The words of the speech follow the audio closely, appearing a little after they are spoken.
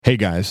Hey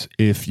guys,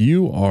 if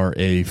you are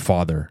a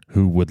father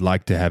who would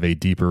like to have a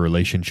deeper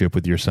relationship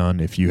with your son,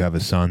 if you have a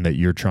son that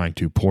you're trying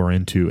to pour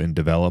into and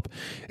develop,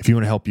 if you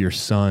want to help your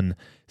son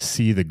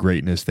see the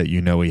greatness that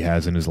you know he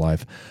has in his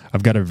life,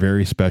 I've got a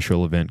very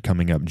special event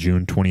coming up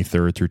June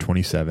 23rd through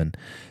 27th.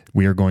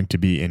 We are going to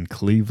be in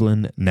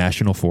Cleveland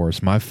National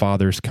Forest. My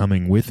father's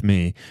coming with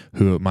me,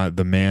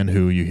 the man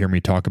who you hear me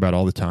talk about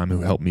all the time,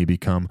 who helped me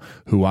become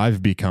who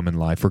I've become in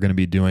life. We're going to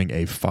be doing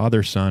a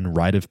father-son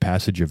rite of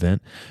passage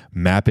event,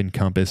 Map and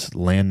Compass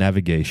land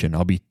navigation.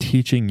 I'll be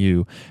teaching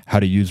you how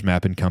to use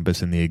Map and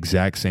Compass in the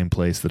exact same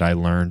place that I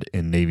learned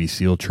in Navy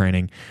SEAL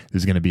training.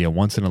 This is going to be a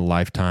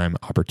once-in-a-lifetime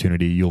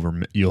opportunity.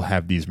 You'll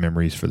have these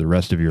memories for the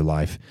rest of your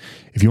life.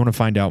 If you want to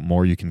find out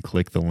more, you can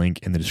click the link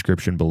in the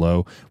description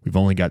below. We've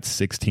only got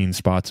 16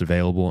 spots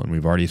available, and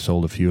we've already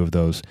sold a few of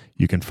those.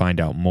 You can find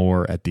out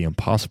more at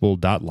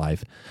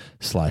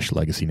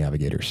theimpossible.life/legacy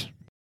navigators.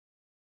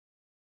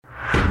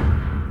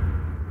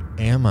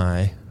 Am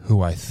I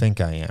who I think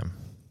I am?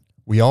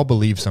 We all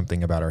believe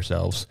something about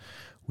ourselves.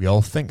 We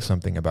all think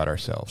something about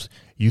ourselves.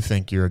 You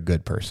think you're a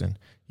good person.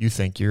 You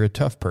think you're a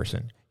tough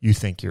person. You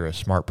think you're a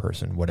smart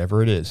person.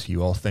 Whatever it is,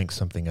 you all think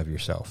something of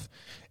yourself.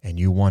 And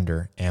you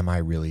wonder, am I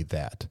really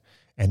that?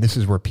 And this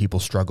is where people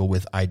struggle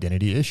with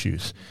identity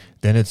issues.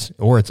 Then it's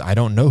I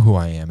don't know who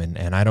I am,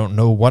 and I don't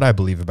know what I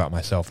believe about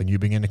myself. And you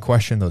begin to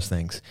question those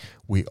things.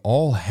 We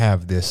all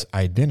have this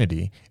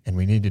identity, and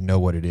we need to know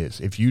what it is.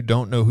 If you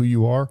don't know who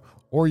you are,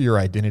 or your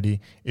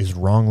identity is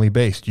wrongly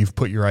based, you've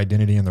put your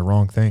identity in the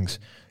wrong things,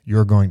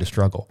 you're going to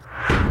struggle.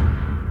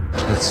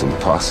 It's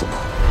impossible.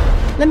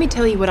 Let me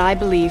tell you what I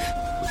believe.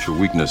 But your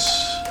weakness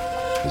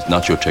is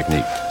not your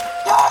technique.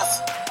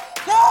 Yes!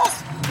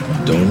 Yes!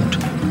 Don't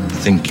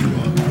think you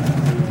are.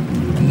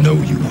 Know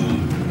you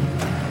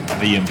are.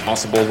 The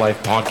Impossible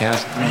Life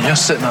Podcast. I mean, you're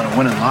sitting on a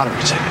winning lottery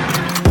ticket.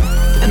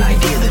 An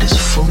idea that is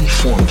fully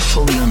formed,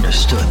 fully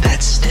understood,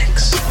 that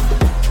sticks.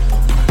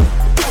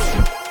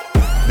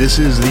 This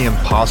is the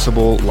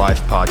Impossible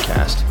Life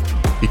Podcast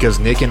because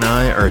Nick and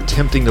I are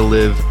attempting to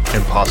live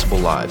impossible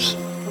lives.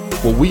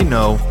 What we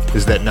know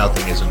is that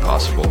nothing is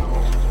impossible.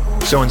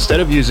 So instead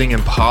of using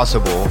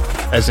impossible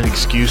as an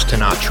excuse to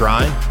not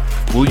try,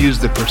 we'll use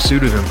the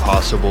pursuit of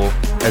impossible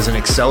as an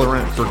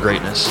accelerant for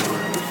greatness.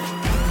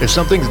 If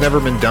something's never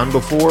been done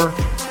before,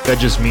 that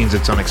just means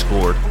it's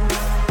unexplored.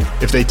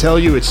 If they tell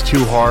you it's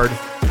too hard,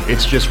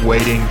 it's just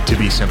waiting to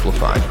be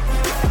simplified.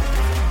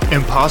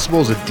 Impossible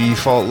is a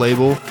default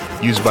label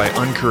used by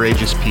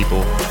uncourageous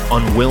people,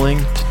 unwilling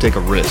to take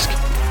a risk.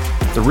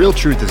 The real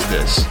truth is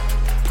this: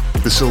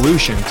 the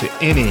solution to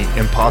any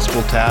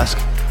impossible task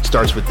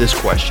starts with this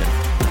question.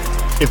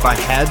 If I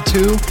had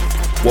to,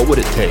 what would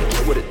it take?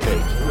 What would it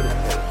take?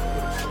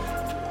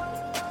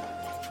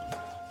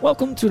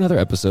 Welcome to another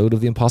episode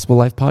of the Impossible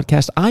Life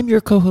Podcast. I'm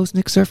your co-host,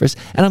 Nick Surface,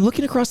 and I'm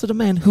looking across at a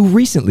man who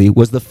recently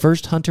was the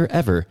first hunter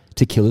ever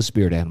to kill a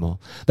spirit animal.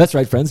 That's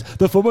right, friends,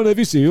 the former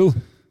Navy SEAL,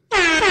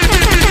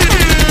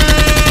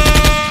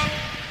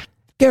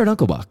 Garrett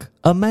Unkelbach,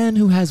 a man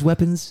who has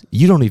weapons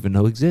you don't even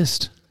know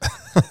exist.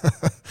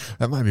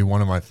 That might be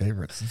one of my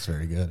favorites. It's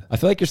very good. I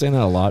feel like you're saying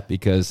that a lot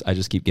because I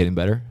just keep getting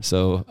better.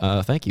 So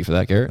thank you for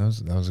that, Garrett.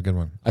 That was a good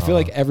one. I feel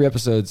like every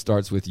episode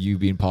starts with you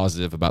being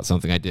positive about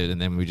something I did,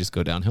 and then we just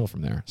go downhill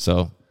from there. So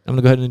I'm going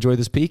to go ahead and enjoy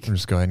this peak.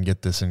 Just go ahead and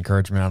get this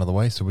encouragement out of the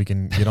way so we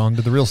can get on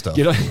to the real stuff.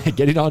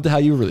 Getting on to how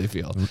you really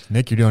feel.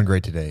 Nick, you're doing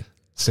great today.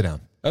 Sit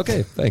down.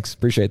 Okay, thanks.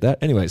 Appreciate that.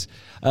 Anyways,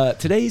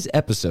 today's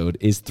episode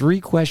is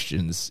 3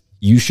 questions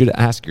you should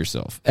ask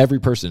yourself. Every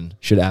person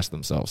should ask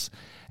themselves.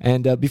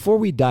 And before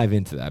we dive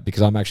into that,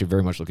 because I'm actually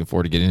very much looking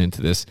forward to getting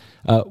into this,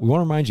 we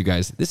want to remind you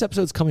guys, this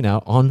episode's coming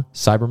out on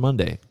Cyber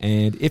Monday.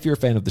 And if you're a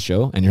fan of the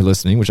show and you're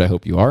listening, which I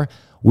hope you are,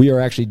 we are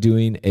actually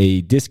doing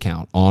a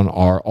discount on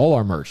all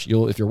our merch.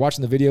 If you're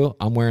watching the video,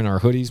 I'm wearing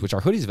our hoodies, which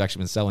our hoodies have actually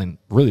been selling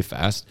really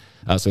fast.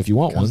 So if you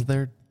want one,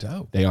 they're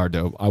dope. They are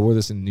dope. I wore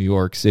this in New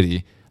York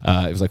City.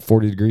 It was like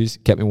 40 degrees,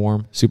 kept me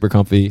warm, super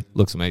comfy,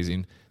 looks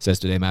amazing. Says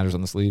Today Matters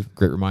on the sleeve.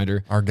 Great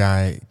reminder. Our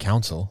guy,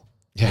 Council,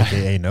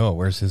 aka Noah,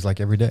 wears his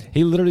like every day.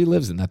 He literally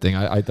lives in that thing.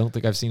 I don't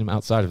think I've seen him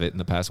outside of it in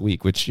the past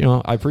week, which,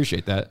 I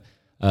appreciate that,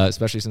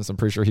 especially since I'm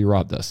pretty sure he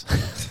robbed us.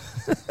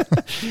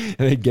 And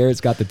then Garrett's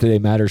got the Today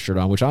Matters shirt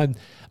on, which I'm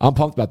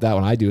pumped about that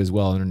one. I do as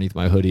well underneath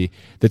my hoodie.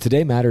 The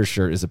Today Matters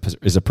shirt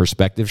is a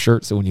perspective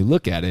shirt, so when you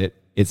look at it,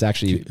 it's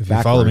actually if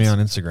you follow me on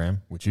Instagram,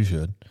 which you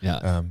should,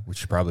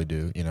 which you probably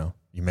do,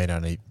 you may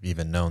not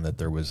even known that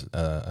there was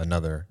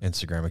another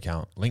Instagram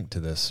account linked to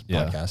this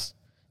podcast.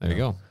 There you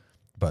go.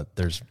 But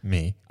there's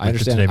me. I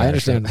understand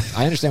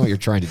what you're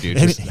trying to do.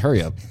 Just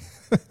hurry up.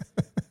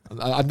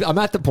 I'm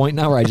at the point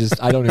now where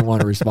I don't even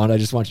want to respond. I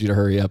just want you to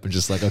hurry up and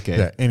just like, okay.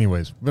 Yeah,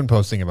 anyways, we've been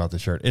posting about the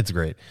shirt. It's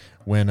great.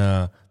 When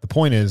the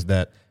point is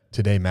that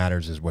Today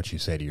Matters is what you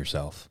say to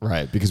yourself.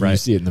 Right, because when you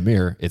see it in the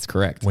mirror, it's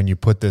correct. When you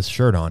put this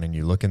shirt on and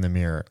you look in the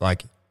mirror,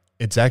 like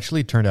it's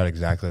actually turned out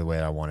exactly the way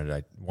I wanted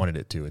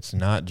it to. It's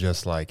not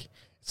just like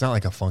it's not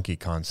like a funky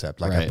concept.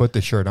 Like I put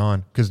the shirt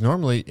on because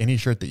normally any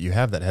shirt that you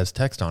have that has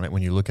text on it,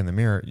 when you look in the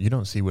mirror, you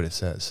don't see what it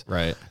says.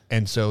 Right.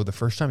 And so the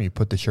first time you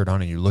put the shirt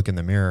on and you look in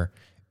the mirror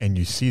and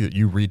you see that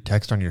you read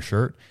text on your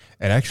shirt,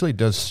 it actually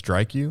does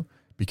strike you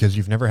because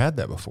you've never had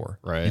that before.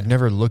 Right. You've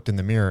never looked in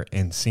the mirror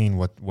and seen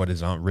what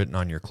is written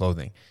on your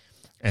clothing.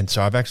 And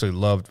so I've actually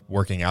loved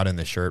working out in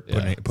the shirt,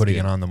 putting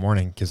it on in the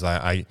morning, because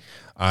I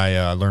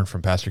learned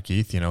from Pastor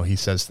Keith. He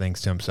says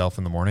things to himself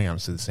in the morning. I don't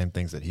say the same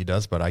things that he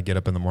does, but I get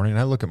up in the morning and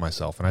I look at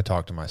myself and I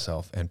talk to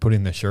myself. And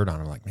putting the shirt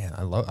on, I'm like, man,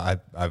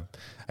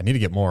 I need to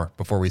get more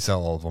before we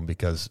sell all of them,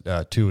 because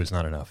 2 is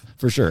not enough.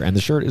 For sure. And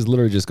the shirt is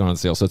literally just gone on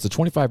sale. So it's a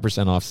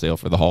 25% off sale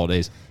for the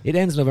holidays. It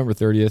ends November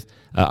 30th.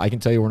 I can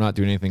tell you we're not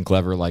doing anything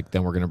clever like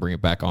then we're going to bring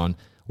it back on.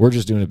 We're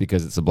just doing it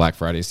because it's a Black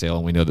Friday sale,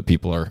 and we know that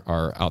people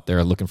are out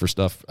there looking for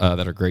stuff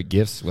that are great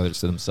gifts, whether it's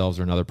to themselves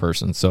or another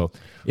person. So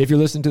if you're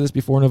listening to this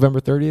before November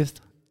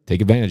 30th,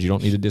 take advantage. You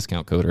don't need a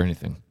discount code or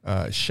anything.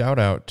 Shout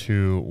out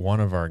to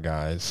one of our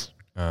guys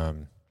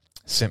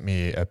sent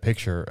me a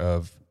picture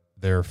of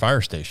their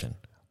fire station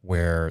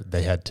where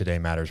they had "Today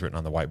Matters" written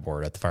on the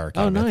whiteboard at the fire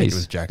academy. Oh, nice. I think it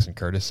was Jackson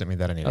Curtis sent me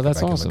that. I need to go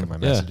that's back awesome. and look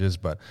at my messages,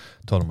 but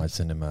told him I'd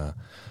send him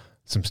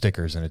some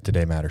stickers and a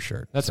 "Today Matters"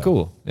 shirt. That's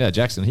cool. Yeah,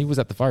 Jackson, he was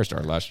at the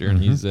Firestar last year,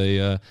 and he's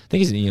I think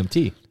he's an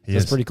EMT.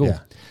 That's pretty cool. Yeah.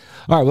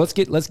 All right, well,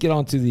 let's get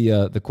on to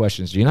the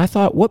questions, G. And I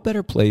thought, what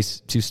better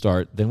place to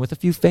start than with a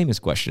few famous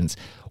questions?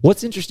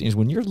 What's interesting is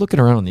when you're looking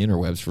around on the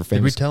interwebs for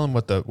famous. Did we tell him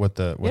what the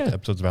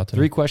episode's about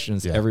today? 3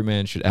 questions every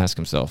man should ask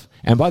himself.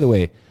 And by the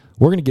way,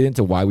 we're going to get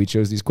into why we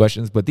chose these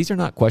questions, but these are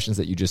not questions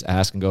that you just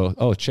ask and go,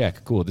 oh,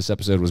 check, cool, this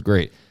episode was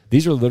great.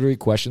 These are literally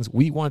questions.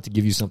 We wanted to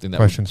give you something that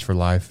questions for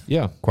life.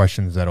 Yeah.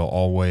 Questions that'll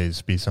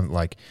always be something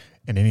like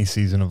in any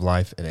season of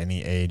life, at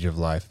any age of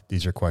life.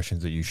 These are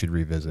questions that you should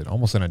revisit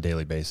almost on a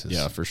daily basis.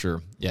 Yeah, for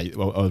sure. Yeah,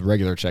 a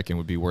regular check-in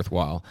would be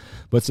worthwhile.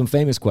 But some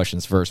famous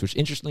questions first, which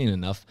interestingly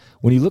enough,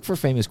 when you look for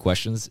famous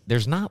questions,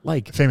 there's not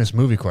like famous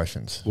movie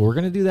questions. Well, we're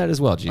going to do that as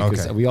well, G,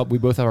 because we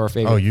both have our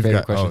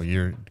favorite questions. Oh,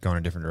 you're going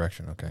a different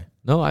direction. Okay.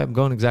 No, I'm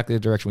going exactly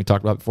the direction we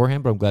talked about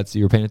beforehand, but I'm glad to see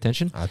you're paying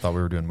attention. I thought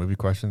we were doing movie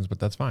questions, but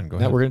that's fine. Go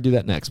ahead. We're going to do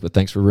that next, but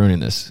thanks for ruining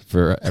this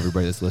for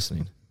everybody that's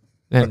listening.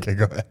 And okay,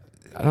 go ahead.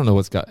 I don't know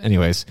what's got...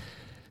 Anyways,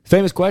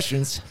 famous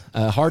questions,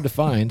 hard to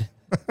find.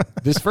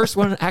 This first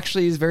one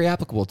actually is very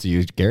applicable to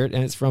you, Garrett,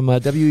 and it's from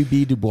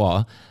W.E.B. Du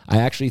Bois. I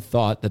actually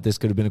thought that this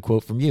could have been a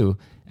quote from you,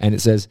 and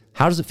it says,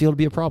 how does it feel to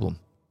be a problem?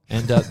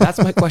 And that's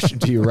my question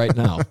to you right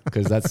now,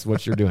 because that's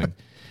what you're doing.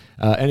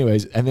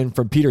 Anyways, and then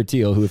from Peter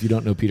Thiel, who, if you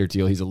don't know Peter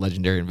Thiel, he's a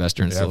legendary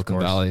investor in Silicon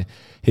Valley.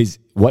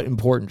 What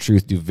important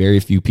truth do very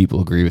few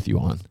people agree with you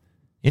on?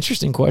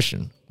 Interesting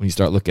question when you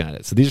start looking at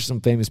it. So these are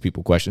some famous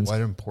people questions. What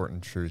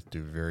important truth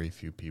do very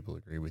few people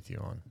agree with you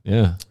on?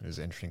 Yeah. It's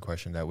an interesting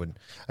question.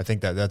 I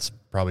think that's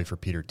probably for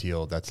Peter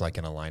Thiel. That's like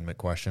an alignment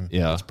question.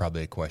 Yeah. It's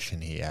probably a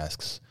question he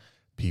asks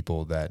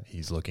people that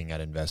he's looking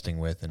at investing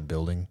with and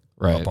building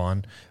right. up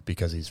on,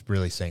 because he's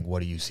really saying,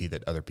 what do you see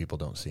that other people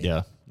don't see?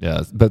 Yeah.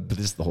 Yeah. But this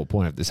is the whole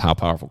point of this, how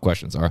powerful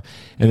questions are.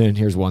 And then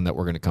here's one that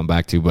we're going to come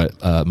back to,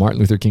 but Martin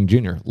Luther King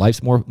Jr.,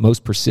 life's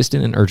most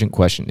persistent and urgent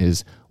question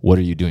is, what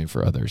are you doing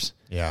for others?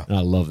 Yeah. And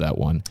I love that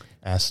one.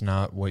 Ask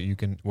not what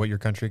your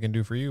country can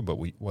do for you, but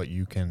what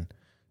you can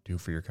do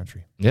for your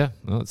country. Yeah.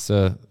 Well,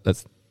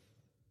 that's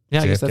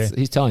I guess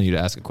he's telling you to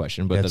ask a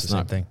question, but that's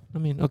not the same thing. I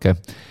mean, okay.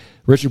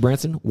 Richard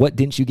Branson, what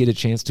didn't you get a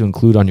chance to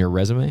include on your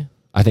resume?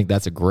 I think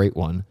that's a great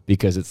one,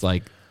 because it's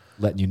like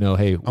letting you know,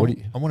 hey,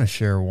 I want to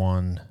share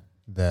one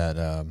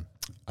that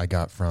I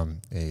got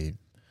from a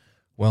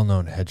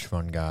well-known hedge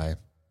fund guy.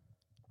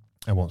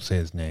 I won't say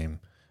his name,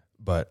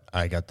 but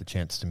I got the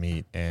chance to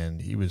meet, and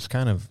he was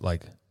kind of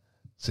like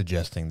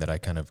suggesting that I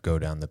kind of go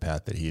down the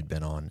path that he had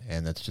been on,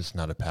 and that's just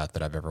not a path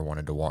that I've ever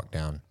wanted to walk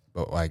down.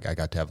 But I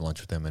got to have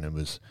lunch with him, and it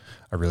was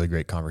a really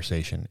great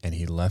conversation, and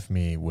he left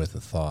me with a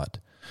thought.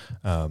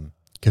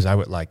 Because I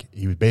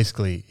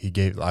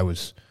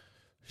was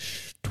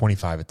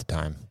 25 at the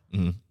time,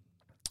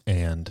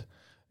 and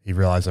he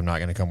realized I'm not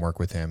going to come work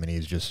with him, and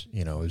he's just,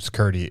 it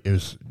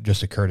was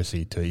just a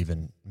courtesy to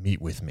even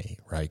meet with me,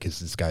 right?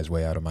 Because this guy's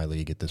way out of my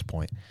league at this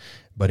point.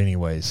 But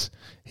anyways,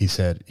 he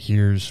said,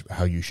 here's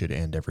how you should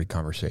end every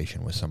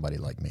conversation with somebody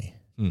like me.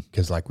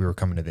 Because like we were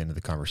coming to the end of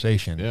the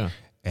conversation,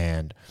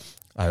 and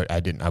I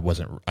didn't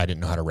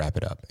know how to wrap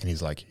it up. And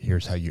he's like,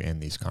 here's how you end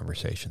these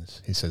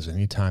conversations. He says,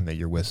 anytime that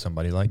you're with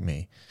somebody like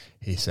me,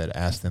 he said,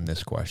 ask them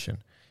this question.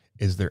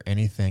 Is there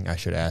anything I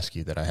should ask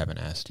you that I haven't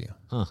asked you?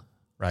 Huh.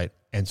 Right.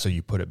 And so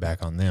you put it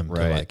back on them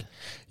right.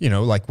 to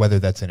like whether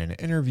that's in an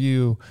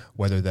interview,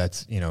 whether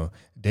that's,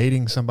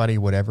 dating somebody,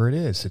 whatever it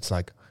is, it's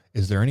like,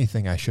 is there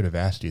anything I should have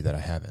asked you that I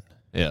haven't?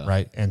 Yeah.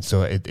 Right. And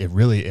so it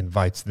really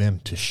invites them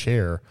to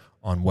share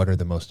on what are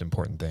the most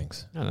important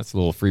things. Yeah, that's a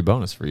little free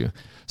bonus for you.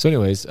 So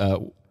anyways,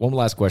 one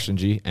last question,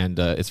 G, and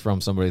it's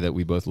from somebody that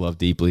we both love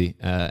deeply,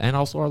 and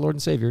also our Lord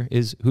and Savior,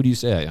 is who do you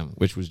say I am,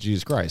 which was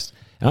Jesus Christ.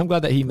 And I'm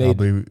glad that he made...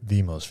 Probably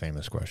the most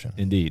famous question.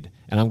 Indeed.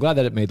 And I'm glad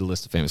that it made the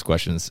list of famous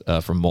questions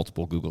from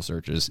multiple Google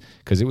searches,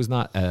 because it was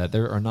not,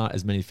 there are not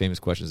as many famous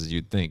questions as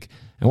you'd think.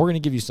 And we're going to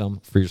give you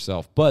some for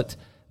yourself. But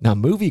now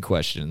movie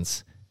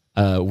questions,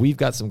 we've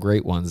got some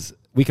great ones.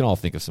 We can all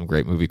think of some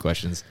great movie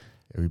questions.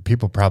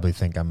 People probably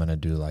think I'm going to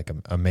do like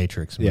a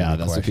Matrix movie that's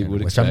question, what people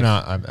would which expect. I'm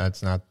not.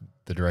 That's not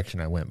the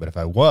direction I went. But if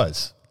I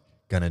was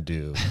gonna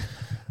do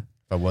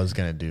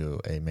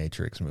a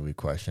Matrix movie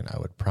question, I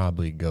would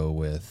probably go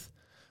with,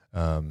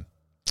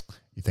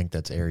 you think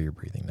that's air you're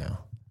breathing now?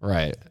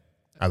 Right.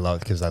 I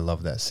love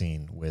that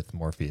scene with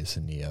Morpheus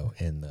and Neo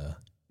in the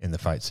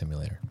fight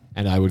simulator.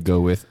 And I would go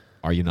with,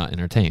 are you not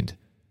entertained?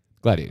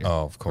 Gladiator.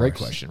 Oh, of course. Great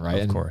question,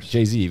 right? Of course.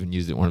 Jay-Z even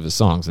used it in one of his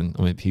songs, and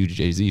I'm a huge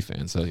Jay-Z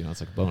fan, so it's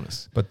like a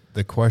bonus. But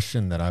the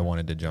question that I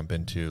wanted to jump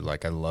into,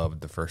 like I loved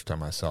the first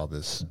time I saw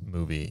this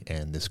movie,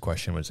 and this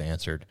question was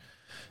answered,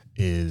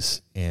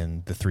 is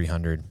in the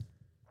 300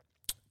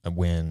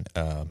 when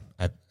I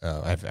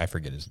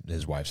forget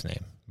his wife's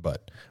name,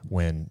 but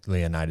when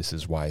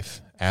Leonidas'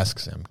 wife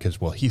asks him, because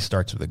he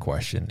starts with a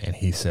question and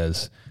he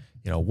says,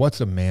 what's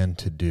a man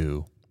to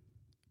do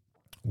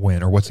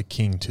what's a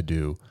king to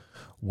do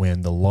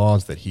when the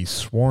laws that he's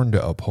sworn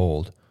to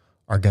uphold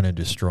are going to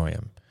destroy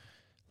him?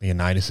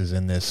 Leonidas is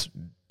in this,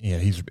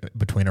 he's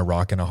between a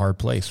rock and a hard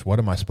place. What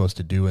am I supposed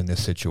to do in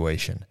this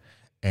situation?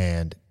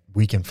 And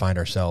we can find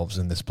ourselves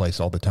in this place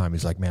all the time.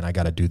 He's like, man, I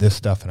got to do this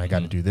stuff and I got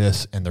to do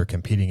this, and they're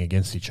competing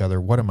against each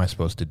other. What am I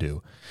supposed to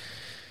do?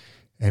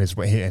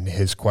 And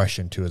his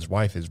question to his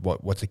wife is,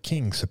 what's a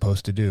king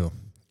supposed to do?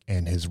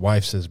 And his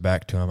wife says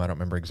back to him, I don't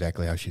remember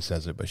exactly how she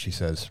says it, but she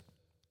says,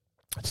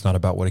 it's not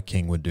about what a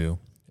king would do.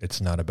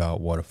 It's not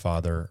about what a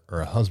father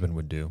or a husband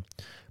would do,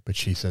 but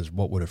she says,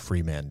 what would a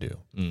free man do?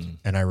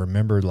 And I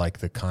remember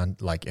like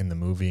in the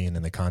movie and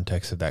in the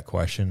context of that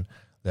question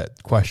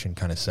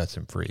kind of sets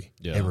him free.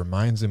 Yeah. It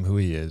reminds him who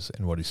he is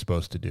and what he's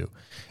supposed to do.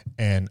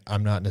 And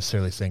I'm not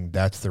necessarily saying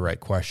that's the right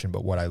question,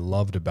 but what I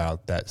loved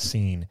about that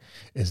scene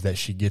is that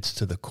she gets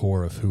to the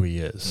core of who he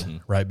is,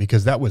 right?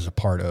 Because that was a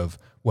part of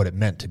what it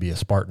meant to be a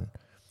Spartan.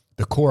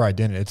 The core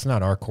identity, it's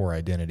not our core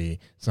identity,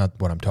 it's not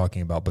what I'm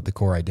talking about, but the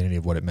core identity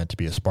of what it meant to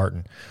be a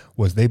Spartan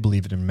was they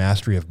believed in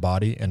mastery of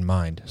body and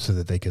mind so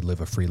that they could live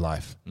a free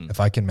life.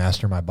 If I can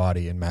master my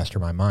body and master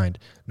my mind,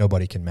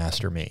 nobody can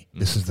master me.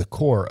 This is the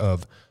core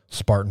of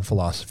Spartan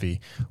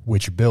philosophy,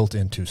 which built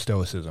into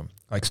Stoicism.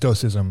 Like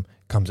Stoicism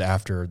comes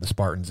after the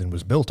Spartans and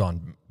was built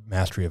on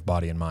mastery of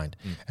body and mind.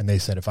 And they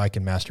said, if I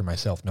can master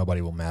myself,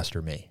 nobody will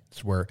master me.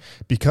 It's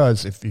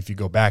because if you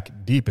go back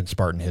deep in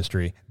Spartan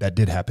history, that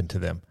did happen to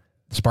them.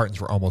 The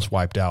Spartans were almost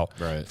wiped out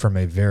from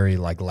a very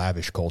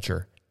lavish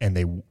culture, and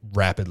they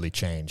rapidly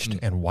changed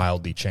and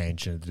wildly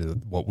changed into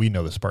what we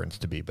know the Spartans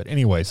to be. But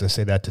anyways, I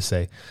say that to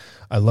say,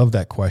 I love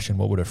that question,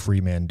 what would a free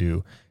man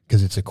do?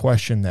 Because it's a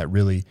question that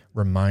really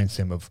reminds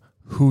him of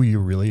who you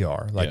really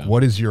are.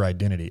 What is your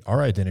identity?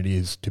 Our identity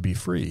is to be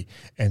free.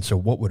 And so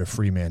what would a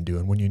free man do?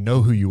 And when you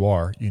know who you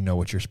are, you know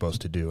what you're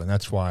supposed to do. And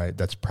that's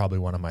probably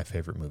one of my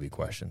favorite movie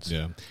questions.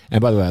 Yeah. And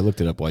by the way, I looked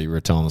it up while you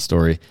were telling the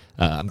story.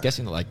 I'm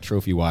guessing that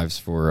trophy wives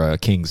for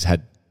kings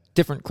had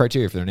different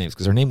criteria for their names,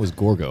 because her name was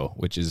Gorgo,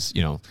 which is,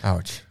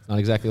 ouch, not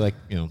exactly like,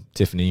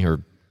 Tiffany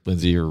or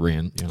Lindsay or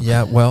Rand.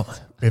 Yeah. Well,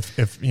 if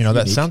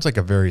that sounds like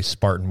a very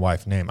Spartan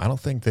wife name. I don't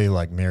think they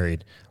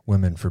married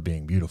women for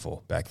being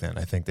beautiful back then.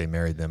 I think they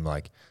married them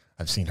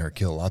I've seen her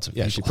kill lots of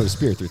people. Yeah, she put a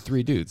spear through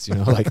 3 dudes,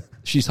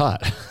 she's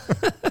hot.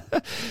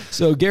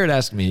 So Garrett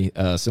asked me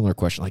a similar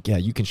question,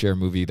 you can share a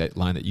movie, that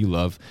line that you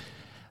love.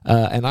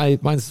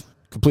 And mine's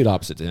complete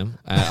opposite to him.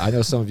 I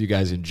know some of you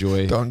guys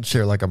enjoy. Don't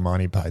share a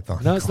Monty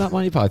Python. No, it's not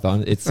Monty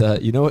Python. It's,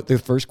 you know what the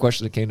first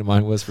question that came to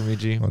mind was for me,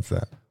 G? What's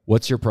that?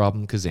 What's your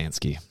problem,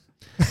 Kazansky?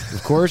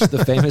 Of course,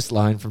 the famous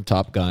line from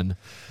Top Gun,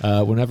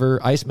 whenever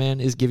Iceman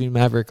is giving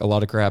Maverick a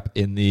lot of crap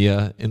in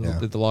the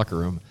locker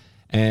room.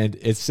 And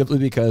it's simply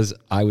because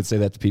I would say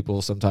that to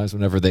people sometimes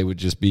whenever they would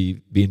just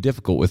be being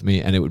difficult with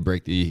me, and it would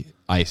break the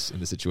ice in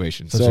the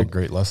situation. Such a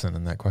great lesson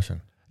in that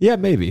question. Yeah,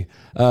 maybe.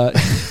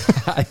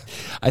 I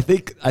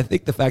think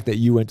the fact that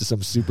you went to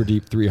some super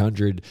deep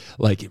 300,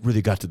 it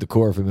really got to the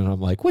core of him, and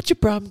I'm like, what's your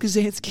problem,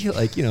 Kazansky?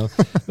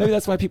 Maybe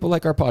that's why people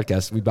like our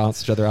podcast. We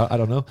balance each other out. I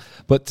don't know.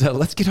 But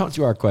let's get on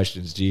to our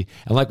questions, G.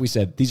 And like we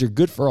said, these are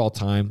good for all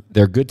time.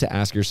 They're good to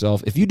ask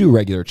yourself. If you do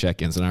regular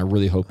check-ins, and I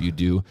really hope you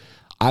do,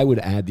 I would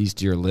add these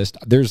to your list.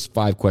 There's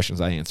 5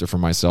 questions I answer for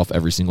myself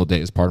every single day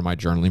as part of my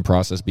journaling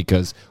process,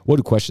 because what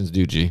do questions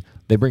do, G?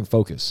 They bring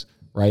focus,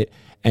 right?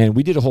 And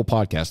we did a whole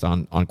podcast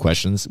on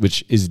questions,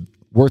 which is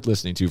worth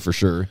listening to for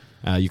sure.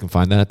 You can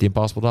find that at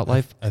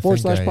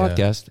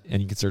theimpossible.life/podcast,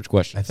 and you can search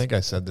questions. I think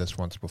I said this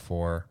once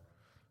before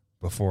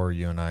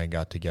you and I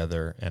got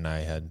together, and I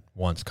had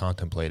once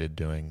contemplated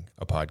doing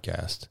a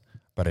podcast,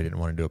 but I didn't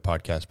want to do a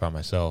podcast by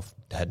myself.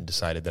 I hadn't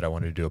decided that I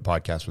wanted to do a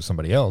podcast with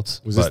somebody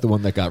else. Was this the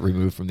one that got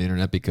removed from the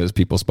internet because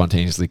people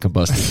spontaneously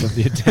combusted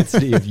from the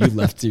intensity of you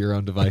left to your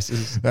own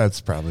devices? That's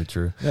probably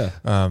true. Yeah.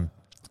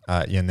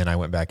 And then I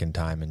went back in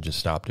time and just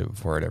stopped it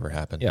before it ever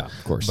happened. Yeah,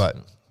 of course. But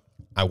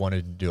I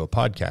wanted to do a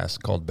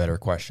podcast called Better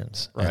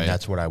Questions. Right. And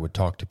that's what I would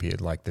talk to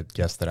people, the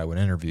guests that I would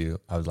interview.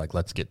 I was like,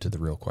 let's get to the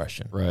real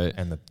question. Right.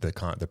 And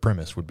the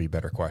premise would be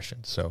better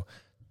questions. So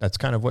that's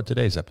kind of what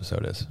today's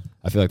episode is.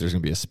 I feel like there's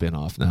going to be a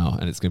spin-off now,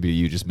 and it's going to be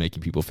you just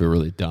making people feel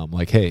really dumb.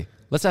 Hey,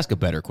 let's ask a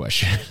better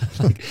question.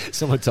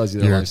 Someone tells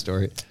you their life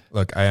story.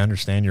 Look, I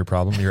understand your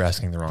problem. You're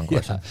asking the wrong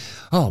question.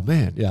 Yeah. Oh,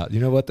 man. Yeah.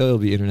 You know what, though? It'll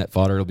be internet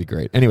fodder. It'll be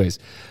great. Anyways,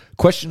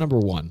 Question number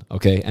 1,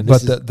 okay? And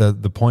this But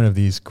the point of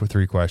these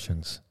 3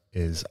 questions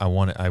is I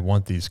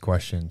want these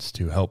questions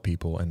to help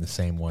people in the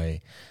same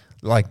way,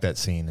 like that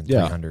scene in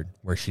 300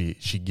 where she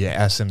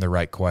asks him the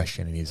right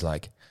question and he's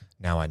like,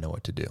 now I know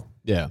what to do.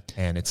 Yeah.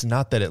 And it's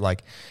not that it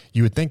like,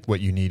 you would think what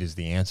you need is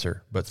the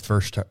answer, but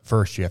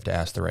first you have to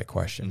ask the right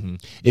question. Mm-hmm.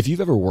 If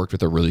you've ever worked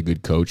with a really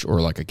good coach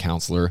or like a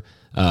counselor,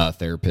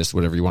 therapist,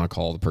 whatever you want to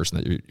call the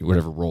person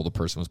whatever role the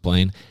person was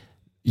playing,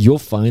 you'll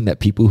find that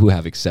people who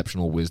have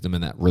exceptional wisdom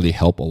and that really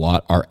help a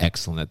lot are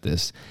excellent at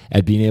this,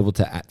 at being able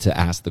to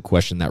ask the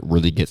question that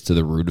really gets to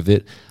the root of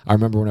it. I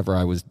remember whenever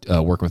I was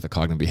working with a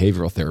cognitive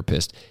behavioral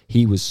therapist,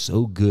 he was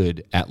so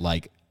good at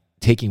like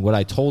taking what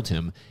I told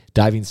him,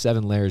 diving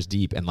 7 layers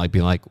deep and like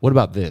being like, what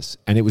about this?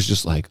 And it was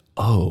just like,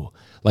 oh,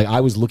 like I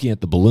was looking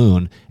at the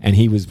balloon and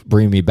he was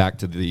bringing me back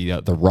to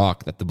the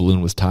rock that the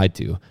balloon was tied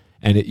to.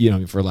 And it, you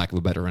know, for lack of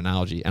a better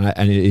analogy, and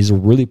it is a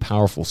really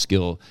powerful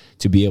skill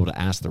to be able to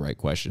ask the right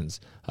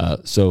questions.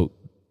 So,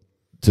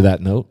 to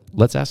that note,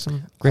 let's ask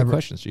some great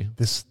questions, G.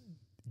 This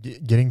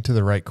getting to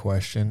the right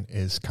question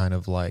is kind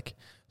of like,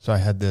 so I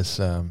had this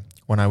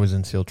when I was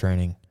in SEAL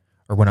training,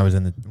 or when I was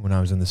in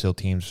the SEAL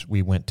teams,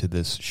 we went to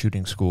this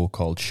shooting school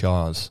called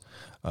Shaw's,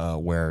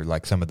 where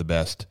like some of the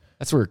best.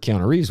 That's where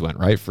Keanu Reeves went,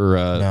 right? For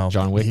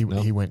John Wick.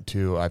 He went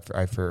to I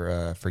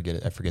forget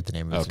it. I forget the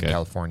name of it. It's in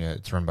California.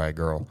 It's run by a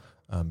girl.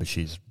 But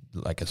she's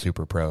like a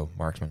super pro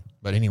marksman.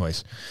 But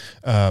anyways,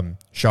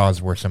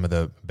 Shaw's where some of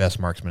the best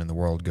marksmen in the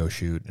world go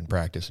shoot and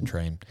practice and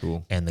train.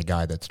 Cool. And the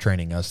guy that's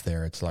training us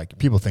there, it's like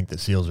people think that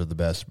SEALs are the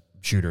best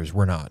shooters.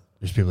 We're not.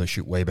 There's people that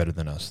shoot way better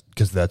than us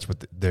because that's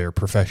what they're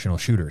professional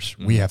shooters.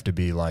 Mm-hmm. We have to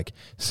be like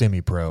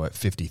semi-pro at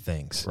 50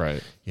 things.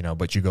 Right. You know,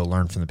 but you go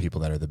learn from the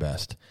people that are the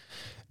best.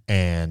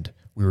 And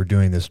we were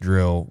doing this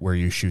drill where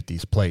you shoot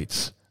these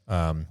plates.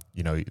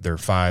 You know, they're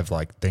 5,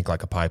 like think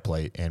like a pie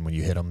plate, and when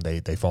you hit them,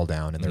 they fall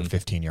down, and they're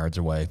 15 yards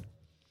away,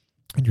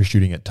 and you're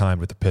shooting it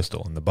timed with a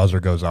pistol, and the buzzer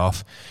goes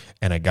off,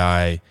 and a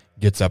guy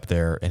gets up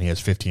there, and he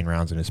has 15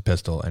 rounds in his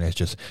pistol, and it's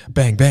just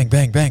bang, bang,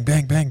 bang, bang,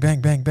 bang, bang, bang,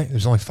 bang, bang.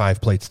 There's only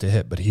 5 plates to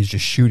hit, but he's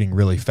just shooting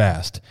really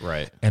fast.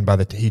 Right.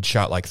 And he'd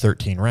shot like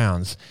 13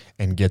 rounds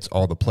and gets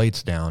all the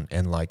plates down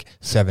in like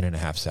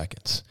 7.5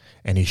 seconds.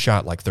 And he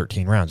shot like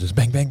 13 rounds, just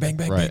bang, bang, bang,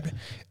 bang, right. bang.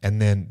 And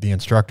then the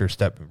instructor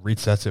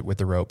resets it with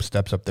the rope,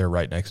 steps up there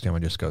right next to him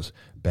and just goes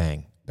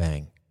bang,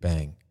 bang,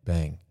 bang,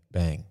 bang,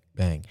 bang,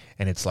 bang.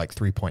 And it's like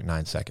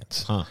 3.9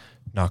 seconds.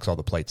 Knocks all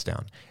the plates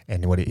down.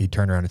 And he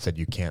turned around and said,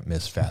 you can't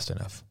miss fast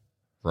enough.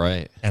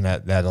 Right. And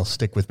that'll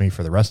stick with me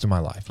for the rest of my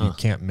life. You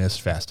can't miss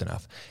fast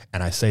enough.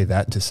 And I say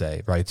that to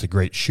say, right, it's a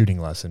great shooting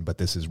lesson, but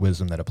this is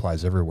wisdom that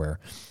applies everywhere.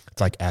 It's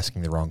like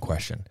asking the wrong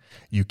question.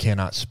 You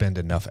cannot spend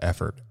enough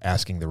effort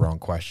asking the wrong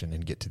question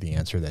and get to the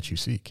answer that you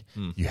seek.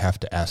 You have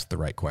to ask the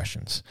right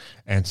questions.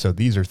 And so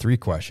these are 3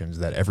 questions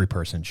that every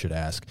person should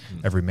ask,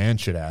 every man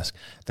should ask,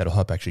 that'll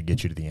help actually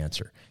get you to the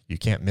answer. You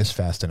can't miss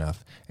fast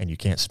enough, and you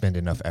can't spend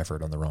enough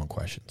effort on the wrong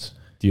questions.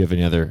 Do you have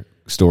any other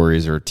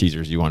stories or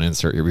teasers you want to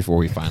insert here before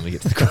we finally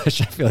get to the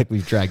question? I feel like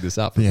we've dragged this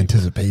out. The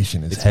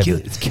anticipation is heavy.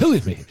 It's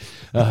killing me.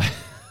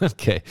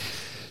 Okay.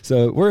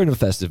 So we're in a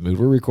festive mood.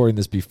 We're recording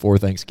this before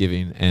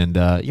Thanksgiving, and,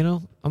 you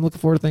know, I'm looking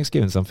forward to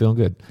Thanksgiving, so I'm feeling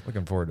good.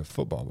 Looking forward to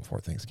football before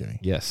Thanksgiving.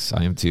 Yes,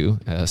 I am too.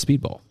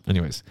 Speedball.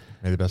 Anyways.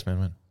 May the best man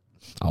win.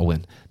 I'll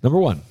win. Number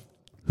 1,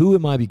 who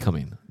am I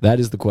becoming? That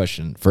is the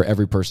question for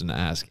every person to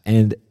ask.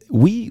 And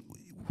we,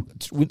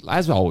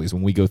 as always,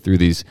 when we go through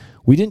these,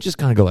 we didn't just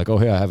kind of go like, oh,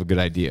 hey, I have a good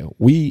idea.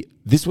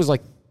 This was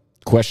like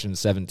question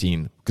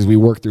 17 because we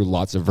worked through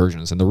lots of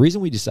versions. And the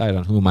reason we decided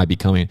on who am I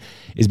becoming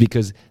is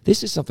because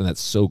this is something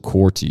that's so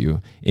core to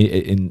you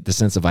in the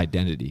sense of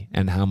identity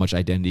and how much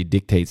identity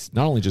dictates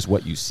not only just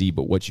what you see,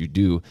 but what you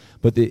do.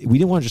 But we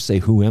didn't want to just say,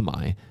 who am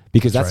I?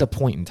 Because that's right. A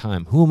point in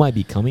time. Who am I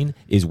becoming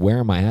is where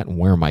am I at and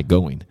where am I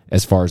going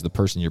as far as the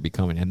person you're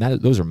becoming? And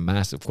those are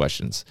massive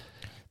questions.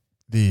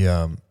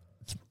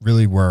 It's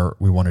really where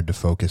we wanted to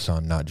focus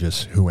on not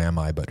just who am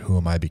I, but who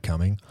am I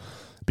becoming?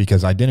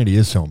 Because identity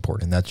is so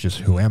important. That's just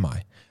who am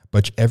I?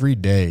 But every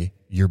day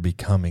you're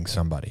becoming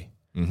somebody,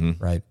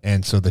 right?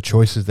 And so the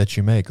choices that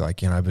you make,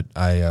 like, you know,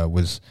 I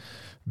was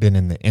been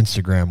in the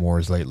Instagram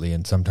wars lately,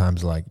 and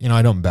sometimes, like, you know,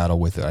 I don't battle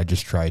with it. I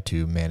just try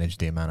to manage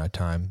the amount of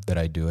time that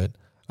I do it.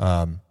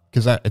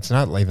 Because it's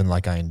not even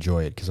like I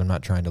enjoy it, because I'm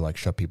not trying to like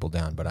shut people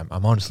down, but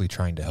I'm honestly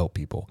trying to help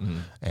people.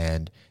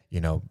 And,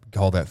 you know,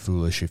 call that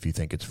foolish if you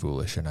think it's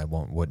foolish, and I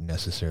wouldn't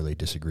necessarily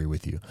disagree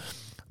with you.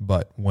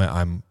 But when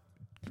I'm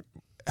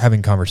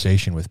having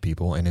conversation with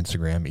people in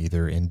Instagram,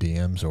 either in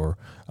DMs or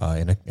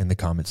in the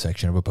comment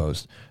section of a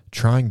post,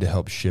 trying to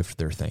help shift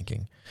their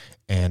thinking.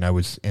 And I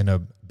was in a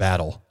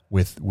battle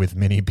with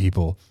many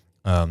people.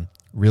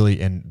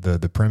 Really, in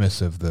the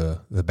premise of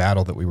the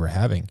battle that we were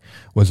having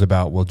was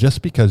about, well,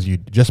 just because you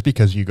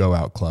go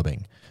out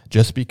clubbing,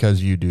 just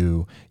because you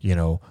do, you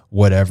know,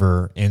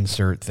 whatever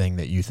insert thing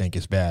that you think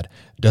is bad,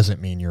 doesn't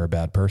mean you're a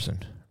bad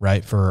person.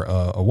 Right? For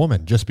a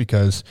woman, just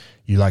because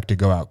you like to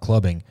go out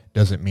clubbing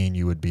doesn't mean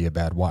you would be a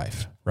bad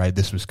wife, right?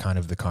 This was kind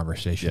of the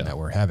conversation that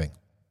we're having.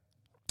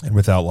 And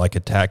without like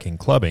attacking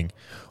clubbing,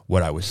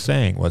 what I was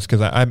saying was,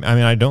 because I mean,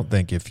 I don't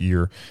think if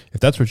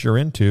that's what you're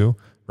into,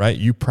 right,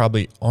 you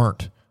probably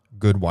aren't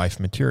good wife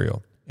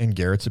material in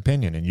Garrett's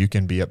opinion, and you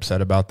can be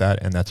upset about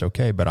that, and that's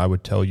okay. But I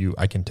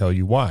can tell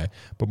you why.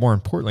 But more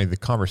importantly, the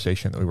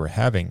conversation that we were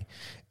having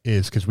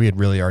is because we had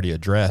really already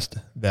addressed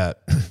that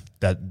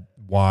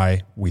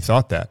why we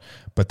thought that.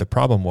 But the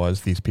problem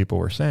was these people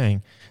were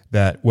saying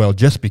that, well,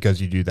 just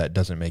because you do that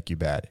doesn't make you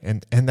bad.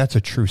 And that's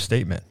a true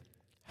statement.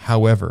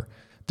 However,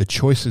 the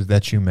choices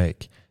that you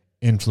make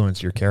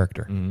influence your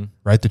character,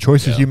 right? The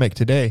choices you make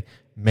today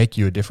make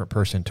you a different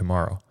person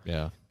tomorrow.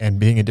 Yeah. And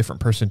being a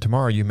different person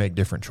tomorrow, you make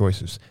different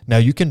choices. Now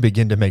you can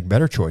begin to make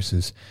better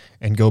choices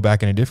and go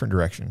back in a different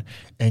direction.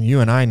 And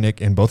you and I,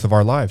 Nick, in both of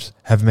our lives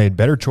have made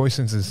better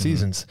choices in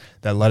seasons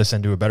that led us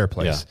into a better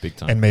place. Yeah, big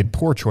time. And made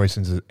poor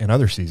choices in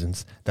other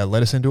seasons that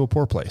led us into a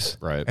poor place.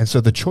 Right. And so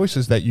the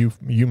choices that you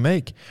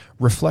make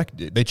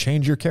reflect, they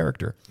change your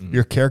character.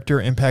 Your character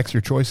impacts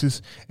your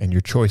choices, and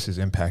your choices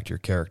impact your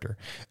character.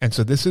 And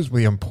so this is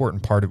the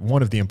important part of,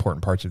 one of the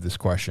important parts of this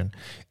question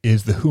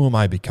is the who am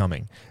I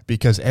becoming?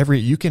 Because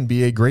you can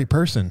be a great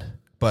person,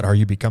 but are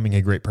you becoming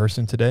a great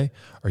person today?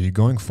 Are you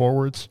going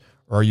forwards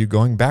or are you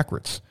going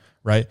backwards,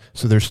 right?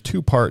 So there's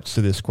two parts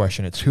to this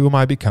question. It's who am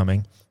I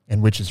becoming,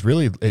 and which is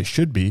really, it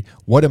should be,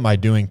 what am I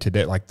doing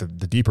today? Like the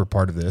deeper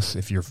part of this,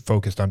 if you're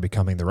focused on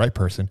becoming the right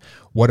person,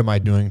 what am I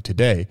doing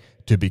today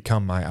to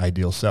become my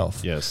ideal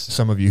self? Yes.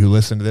 Some of you who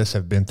listen to this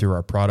have been through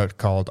our product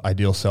called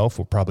Ideal Self.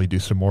 We'll probably do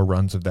some more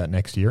runs of that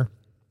next year.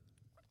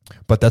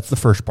 But that's the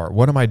first part.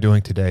 What am I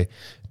doing today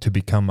to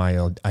become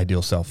my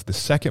ideal self? The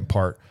second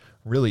part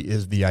really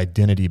is the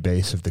identity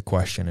base of the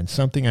question, and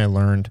something I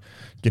learned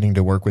getting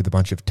to work with a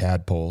bunch of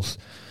tadpoles.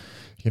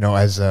 You know,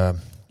 as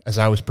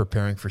I was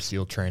preparing for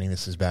SEAL training,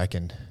 this is back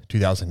in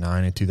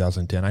 2009 and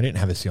 2010, I didn't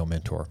have a SEAL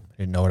mentor. I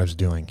didn't know what I was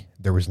doing.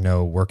 There was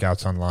no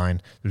workouts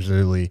online. There was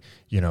literally,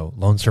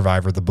 Lone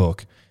Survivor, the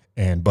book,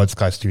 and Bud's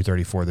Class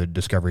 234, the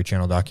Discovery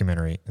Channel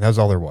documentary. And that was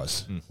all there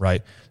was,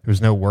 right? There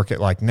was no workout.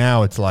 Like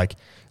now it's like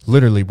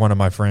literally one of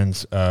my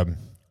friends,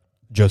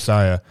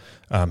 Josiah,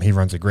 he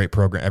runs a great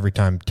program. Every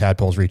time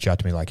tadpoles reach out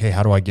to me like, hey,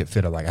 how do I get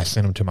fit? I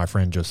send him to my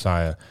friend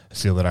Josiah, a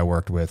SEAL that I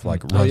worked with,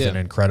 runs an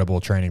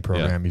incredible training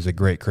program. He's a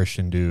great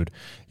Christian dude.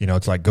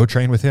 It's like, go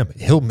train with him.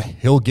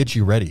 He'll get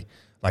you ready.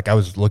 Like I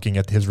was looking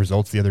at his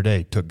results the other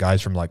day, took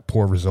guys from like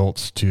poor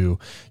results to,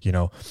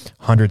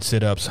 100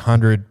 sit-ups,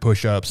 100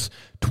 push-ups,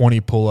 20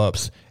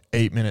 pull-ups,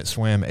 8-minute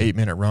swim,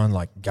 8-minute run.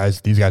 Like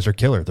these guys are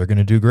killer. They're going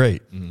to do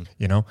great.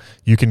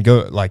 You can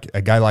go, like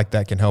a guy like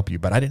that can help you,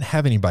 but I didn't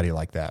have anybody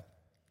like that.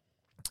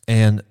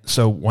 And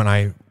so when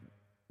I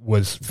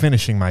was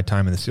finishing my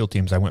time in the SEAL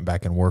teams, I went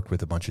back and worked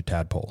with a bunch of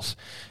tadpoles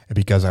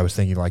because I was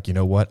thinking like, you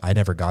know what? I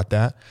never got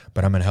that,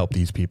 but I'm going to help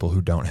these people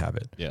who don't have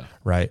it. Yeah.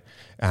 Right.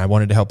 And I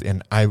wanted to help.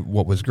 And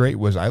what was great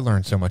was I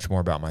learned so much more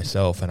about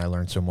myself, and I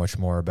learned so much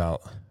more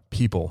about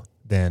people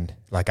than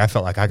like, I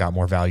felt like I got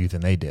more value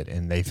than they did.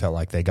 And they felt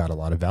like they got a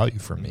lot of value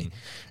from me.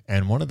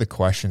 And one of the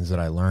questions that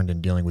I learned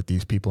in dealing with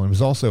these people, and it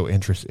was also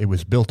it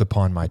was built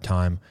upon my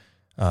time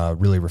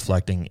really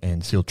reflecting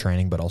in SEAL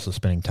training, but also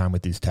spending time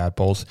with these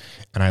tadpoles.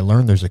 And I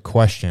learned there's a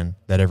question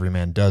that every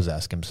man does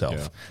ask himself.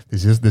 Yeah.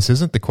 This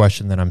isn't the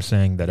question that I'm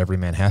saying that every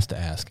man has to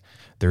ask.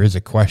 There is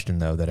a question,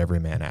 though, that every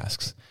man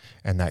asks.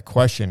 And that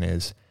question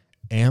is,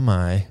 am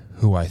I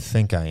who I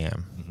think I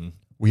am?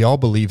 We all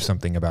believe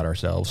something about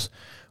ourselves.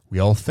 We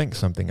all think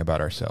something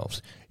about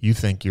ourselves. You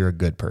think you're a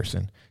good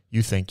person.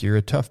 You think you're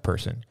a tough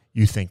person.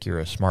 You think you're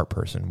a smart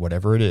person.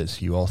 Whatever it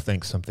is, you all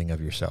think something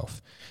of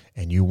yourself.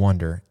 And you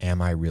wonder,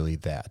 am I really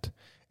that?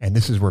 And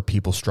this is where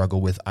people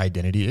struggle with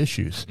identity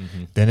issues.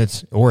 Then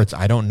it's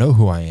I don't know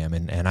who I am,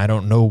 and I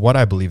don't know what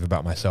I believe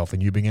about myself.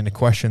 And you begin to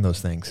question those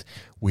things.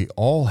 We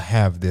all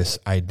have this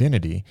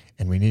identity,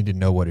 and we need to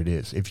know what it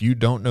is. If you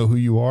don't know who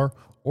you are,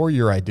 or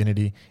your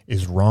identity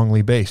is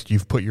wrongly based,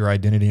 you've put your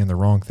identity in the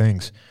wrong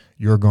things,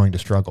 you're going to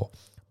struggle.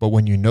 But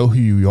when you know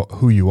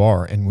who you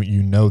are, and when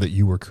you know that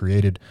you were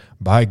created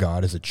by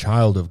God as a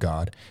child of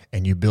God,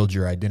 and you build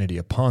your identity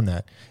upon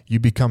that, you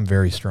become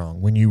very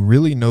strong. When you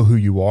really know who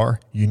you are,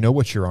 you know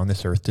what you're on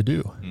this earth to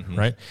do,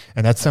 right?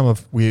 And that's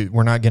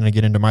we're not going to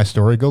get into my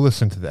story. Go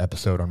listen to the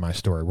episode on my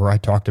story where I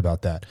talked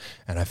about that.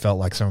 And I felt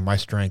like some of my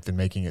strength in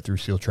making it through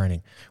SEAL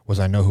training was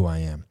I know who I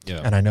am,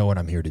 and I know what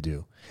I'm here to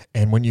do.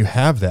 And when you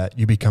have that,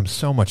 you become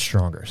so much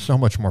stronger, so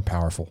much more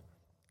powerful.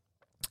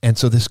 And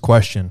so this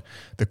question,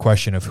 the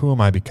question of who am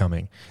I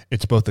becoming,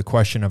 it's both a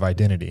question of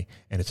identity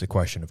and it's a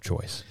question of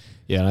choice.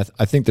 Yeah, and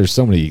I think there's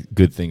so many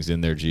good things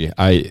in there, G.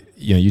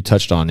 You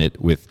touched on it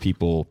with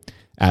people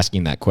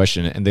asking that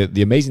question. And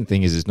the amazing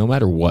thing is no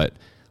matter what,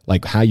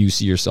 like how you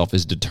see yourself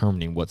is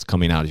determining what's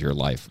coming out of your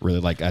life. Really,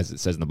 like as it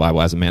says in the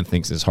Bible, as a man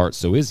thinks in his heart,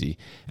 so is he.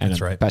 And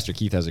that's right. Pastor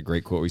Keith has a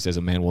great quote where he says,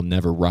 a man will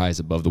never rise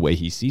above the way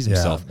he sees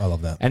himself. I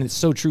love that. And it's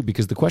so true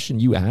because the question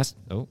you asked,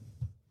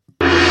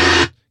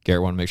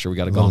 Garrett, want to make sure we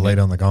got a A little gong. late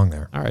on the gong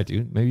there. All right,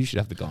 dude. Maybe you should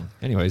have the gong.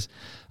 Anyways,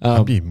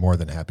 I'd be more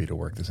than happy to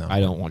work this out. I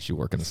don't want you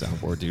working the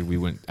soundboard, dude. We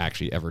wouldn't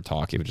actually ever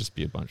talk. It would just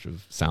be a bunch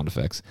of sound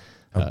effects.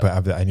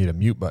 But I need a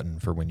mute button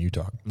for when you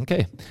talk.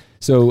 Okay.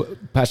 So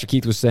Pastor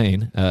Keith was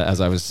saying,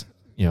 as I was,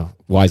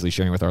 wisely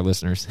sharing with our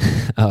listeners,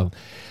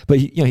 but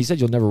he said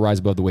you'll never rise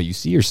above the way you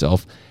see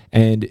yourself.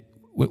 And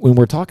when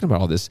we're talking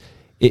about all this,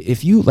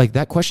 if you like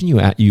that question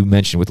you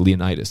mentioned with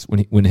Leonidas,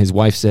 when his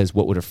wife says,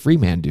 "What would a free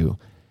man do?"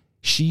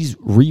 She's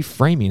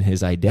reframing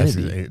his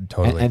identity.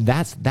 Totally. And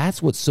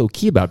that's what's so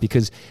key about it,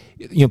 because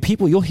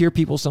you'll hear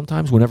people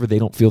sometimes whenever they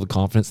don't feel the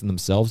confidence in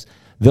themselves,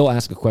 they'll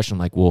ask a question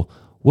like, well,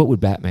 what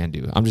would Batman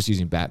do? I'm just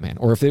using Batman.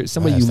 Or if there's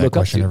somebody you look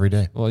up to every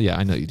day. Well, yeah,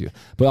 I know you do.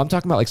 But I'm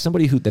talking about like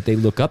somebody that they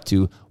look up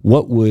to.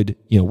 What would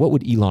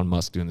Elon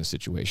Musk do in this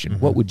situation?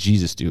 Mm-hmm. What would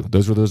Jesus do?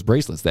 Those were those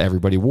bracelets that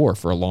everybody wore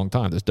for a long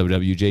time, this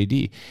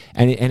WWJD.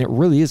 And it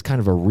really is kind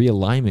of a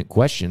realignment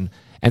question.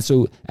 And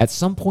so at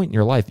some point in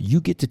your life, you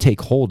get to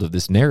take hold of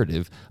this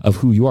narrative of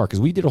who you are.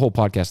 Because we did a whole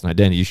podcast on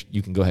identity.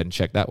 You can go ahead and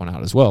check that one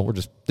out as well.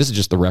 This is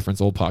just the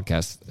reference old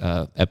podcast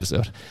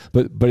episode.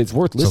 But it's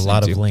worth listening to. It's a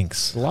lot of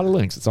links. It's a lot of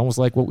links. It's almost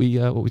like what we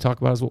talk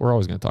about is what we're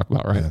always going to talk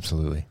about, right? Yeah,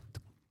 absolutely.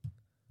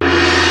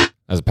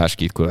 As a Pastor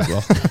Keith quote as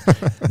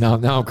well.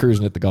 now I'm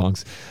cruising at the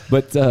gongs.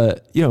 But,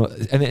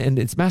 and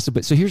it's massive.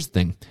 But so here's the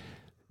thing.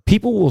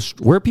 People will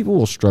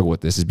struggle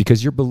with this is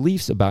because your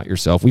beliefs about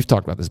yourself, we've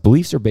talked about this,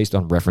 beliefs are based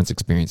on reference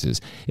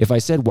experiences. If I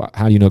said,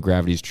 how do you know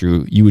gravity is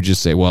true? You would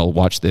just say, well,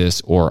 watch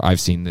this, or I've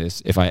seen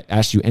this. If I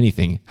asked you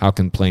anything, how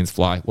can planes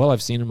fly? Well,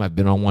 I've seen them. I've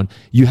been on one.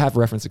 You have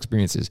reference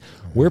experiences.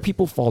 Where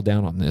people fall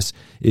down on this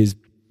is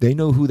they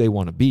know who they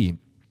want to be.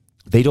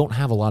 They don't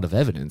have a lot of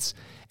evidence.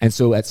 And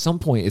so at some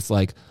point it's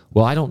like,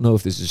 well, I don't know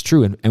if this is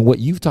true. And what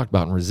you've talked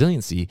about in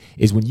resiliency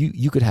is when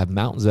you could have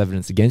mountains of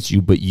evidence against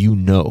you, but you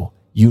know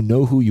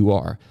who you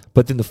are.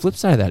 But then the flip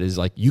side of that is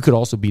like you could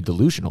also be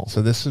delusional.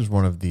 So this is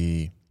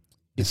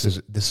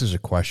this is a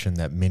question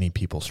that many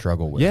people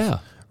struggle with. Yeah.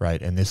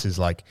 Right. And this is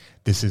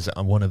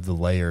one of the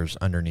layers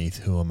underneath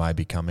who am I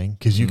becoming?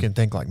 Because you can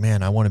think like,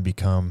 man, I want to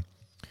become,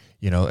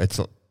 it's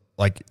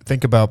like,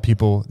 think about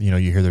people,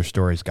 you hear their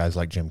stories, guys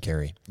like Jim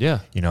Carrey. Yeah.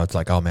 It's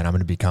like, oh man, I'm going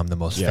to become the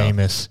most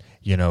famous,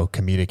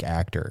 comedic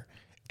actor.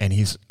 And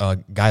he's a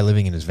guy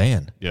living in his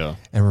van. Yeah.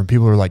 And when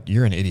people are like,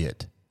 you're an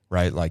idiot,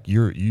 right? Like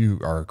you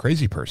are a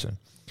crazy person.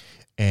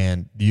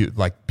 And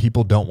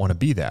people don't want to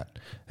be that.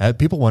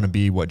 People want to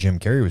be what Jim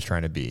Carrey was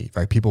trying to be.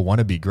 Right? People want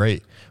to be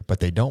great,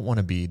 but they don't want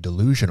to be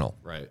delusional.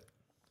 Right.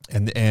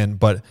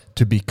 But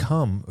to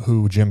become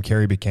who Jim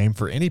Carrey became,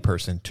 for any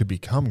person to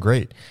become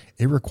great,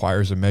 it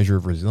requires a measure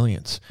of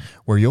resilience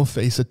where you'll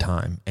face a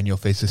time and you'll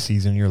face a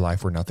season in your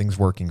life where nothing's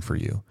working for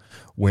you,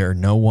 where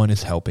no one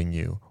is helping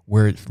you,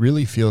 where it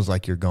really feels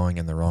like you're going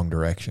in the wrong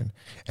direction.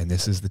 And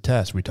this is the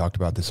test. We talked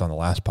about this on the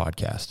last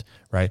podcast,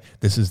 right?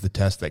 This is the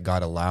test that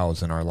God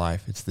allows in our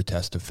life. It's the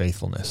test of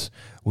faithfulness.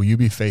 Will you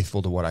be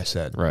faithful to what I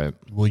said? Right.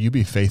 Will you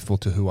be faithful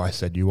to who I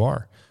said you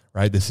are?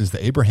 Right? This is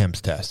the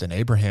Abraham's test, and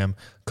Abraham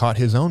caught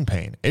his own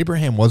pain.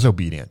 Abraham was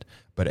obedient,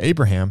 but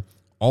Abraham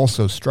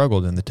also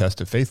struggled in the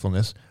test of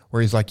faithfulness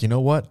where he's like, you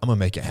know what? I'm going to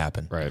make it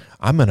happen. Right.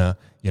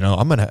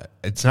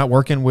 It's not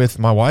working with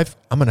my wife.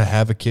 I'm going to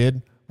have a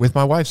kid with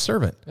my wife's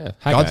servant. Yeah.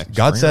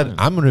 God said,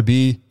 I'm going to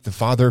be the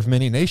father of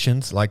many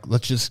nations. Like,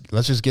 let's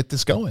just get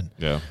this going.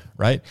 Yeah.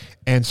 Right.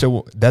 And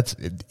so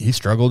he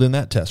struggled in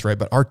that test, right?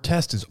 But our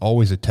test is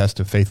always a test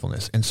of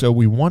faithfulness. And so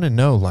we want to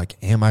know, like,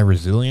 am I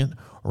resilient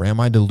or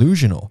am I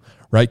delusional?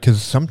 Right?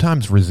 Because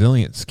sometimes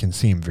resilience can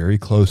seem very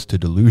close to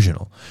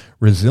delusional.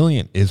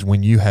 Resilient is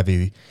when you have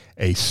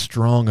a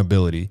strong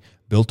ability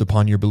built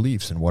upon your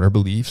beliefs. And what are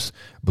beliefs?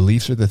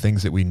 Beliefs are the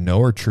things that we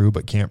know are true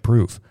but can't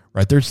prove.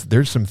 Right?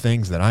 There's some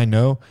things that I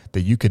know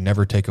that you could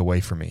never take away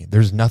from me.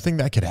 There's nothing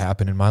that could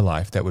happen in my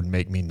life that would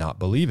make me not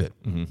believe it.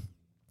 Mm-hmm.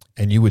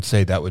 And you would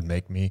say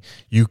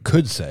you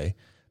could say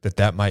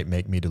that might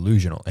make me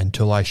delusional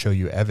until I show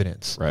you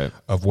evidence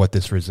of what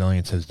this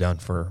resilience has done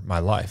for my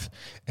life.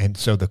 And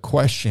so the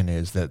question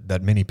is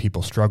that many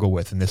people struggle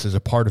with, and this is a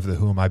part of the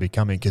who am I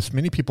becoming, because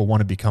many people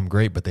want to become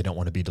great, but they don't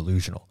want to be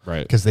delusional.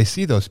 Right. Because they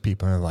see those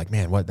people and they're like,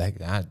 man,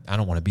 I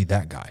don't want to be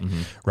that guy.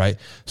 Mm-hmm. Right.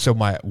 So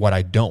what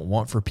I don't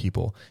want for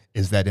people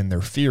is that in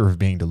their fear of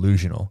being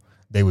delusional,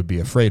 they would be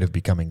afraid of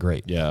becoming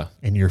great. Yeah.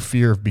 In your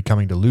fear of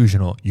becoming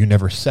delusional, you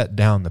never set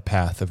down the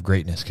path of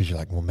greatness because you're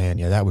like, well, man,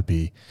 that would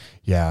be,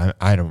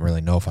 I don't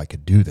really know if I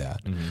could do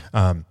that.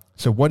 Mm-hmm.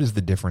 So what is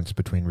the difference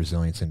between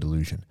resilience and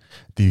delusion?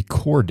 The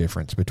core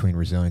difference between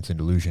resilience and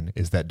delusion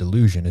is that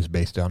delusion is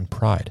based on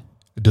pride.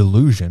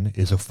 Delusion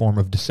is a form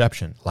of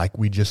deception, like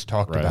we just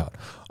talked about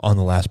on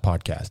the last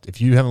podcast.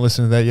 If you haven't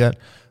listened to that yet,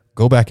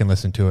 go back and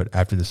listen to it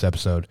after this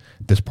episode.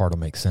 This part will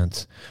make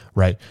sense,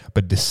 right?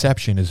 But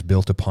deception is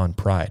built upon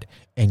pride,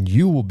 and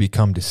you will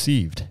become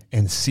deceived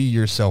and see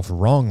yourself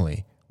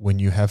wrongly when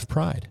you have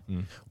pride.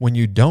 When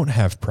you don't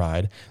have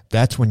pride,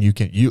 that's when you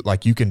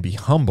can be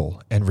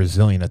humble and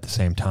resilient at the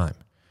same time,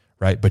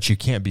 right? But you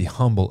can't be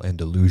humble and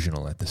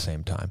delusional at the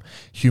same time.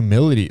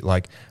 Humility,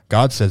 like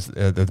God says,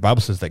 the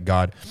Bible says that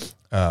God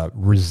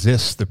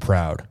resists the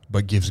proud,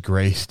 but gives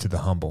grace to the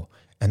humble.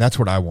 And that's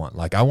what I want.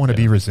 Like, I want to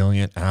be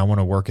resilient, and I want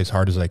to work as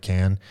hard as I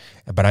can.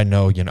 But I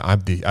know, I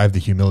have the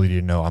humility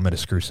to know I'm going to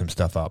screw some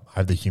stuff up. I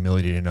have the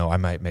humility to know I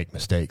might make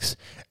mistakes.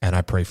 And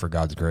I pray for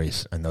God's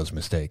grace in those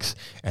mistakes,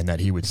 and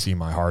that he would see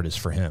my heart is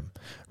for him,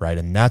 right?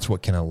 And that's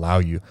what can allow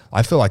you.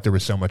 I feel like there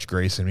was so much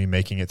grace in me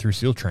making it through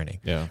SEAL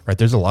training, right?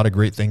 There's a lot of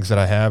great things that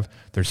I have.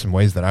 There's some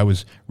ways that I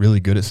was really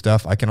good at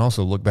stuff. I can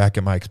also look back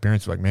at my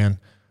experience like, man,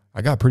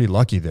 I got pretty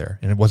lucky there,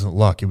 and it wasn't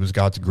luck. It was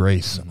God's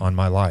grace on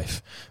my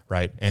life,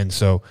 right? And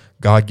so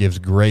God gives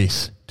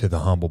grace to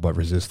the humble, but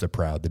resists the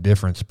proud. The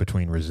difference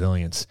between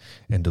resilience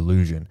and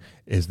delusion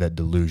is that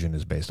delusion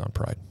is based on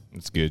pride.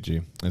 That's good,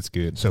 G. That's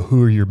good. So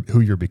who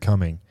you're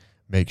becoming,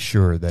 make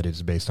sure that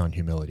it's based on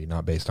humility,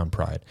 not based on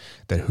pride.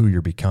 That who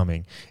you're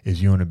becoming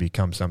is, you want to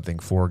become something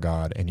for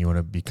God, and you want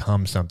to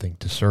become something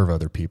to serve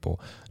other people,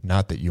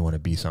 not that you want to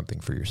be something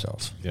for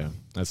yourself. Yeah,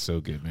 that's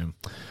so good, man.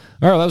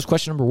 All right, well, that was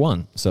question number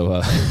 1.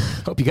 So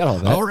hope you got all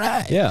that. All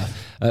right. Yeah.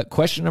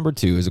 Question number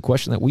 2 is a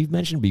question that we've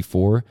mentioned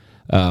before,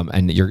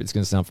 and it's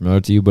going to sound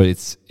familiar to you, but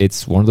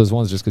it's one of those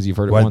ones just because you've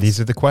heard it once. These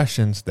are the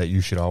questions that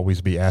you should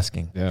always be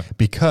asking,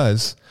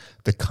 because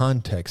the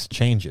context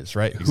changes,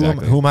 right?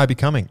 Exactly. Who am I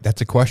becoming?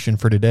 That's a question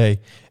for today,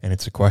 and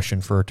it's a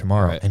question for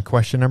tomorrow. Right. And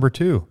question number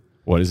 2.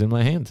 What is in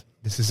my hand?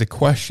 This is a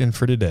question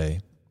for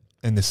today,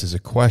 and this is a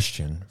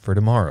question for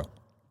tomorrow.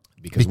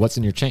 Because what's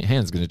in your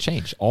hand is going to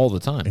change all the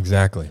time.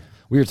 Exactly.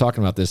 We were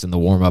talking about this in the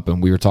warm-up,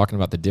 and we were talking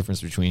about the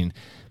difference between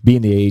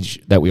being the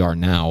age that we are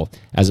now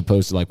as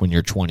opposed to like when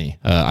you're 20.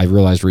 I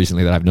realized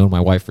recently that I've known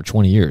my wife for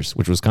 20 years,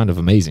 which was kind of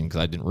amazing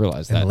because I didn't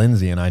realize that. And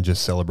Lindsay and I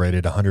just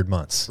celebrated 100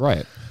 months.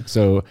 Right.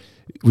 So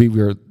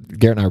Garrett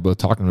and I were both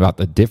talking about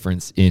the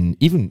difference in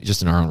even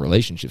just in our own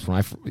relationships.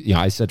 When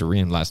I said to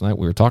Rian last night,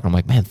 we were talking, I'm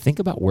like, man, think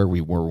about where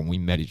we were when we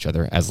met each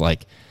other as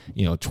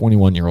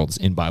 21-year-olds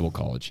in Bible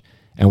college.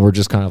 And we're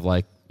just kind of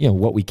like,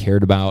 what we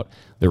cared about,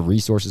 the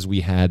resources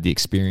we had, the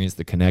experience,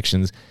 the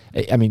connections.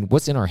 I mean,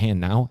 what's in our hand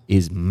now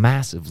is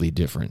massively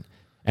different.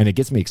 And it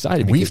gets me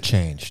excited. We've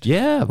changed.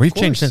 Yeah, we've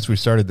changed since we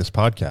started this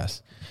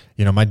podcast.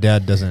 My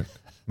dad doesn't.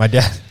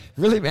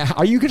 Really, man?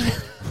 Are you going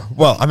to?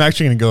 Well, I'm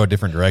actually going to go a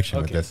different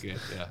direction with this. Good,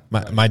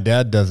 yeah. My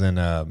dad doesn't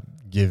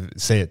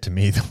say it to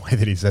me the way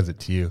that he says it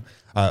to you.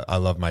 I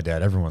love my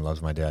dad. Everyone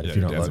loves my dad. Yeah, if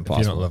you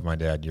don't love my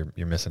dad,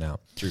 you're missing out.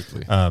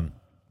 Truthfully.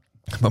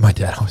 But my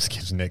dad always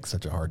gives Nick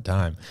such a hard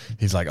time.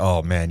 He's like,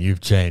 "Oh man,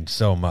 you've changed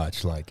so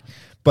much."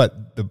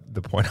 But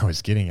the point I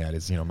was getting at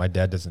is, my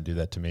dad doesn't do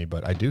that to me,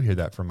 but I do hear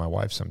that from my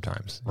wife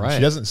sometimes. Right. She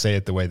doesn't say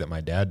it the way that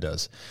my dad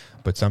does,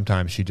 but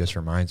sometimes she just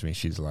reminds me.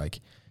 She's like,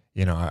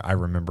 I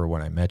remember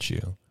when I met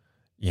you,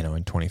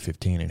 in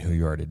 2015, and who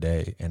you are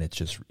today, and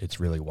it's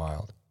really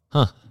wild.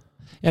 Huh.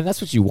 And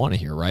that's what you want to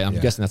hear, right? I'm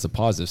guessing that's a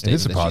positive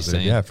statement. It is a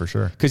positive, yeah, for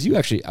sure. Because you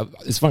actually,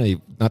 it's funny,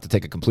 not to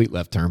take a complete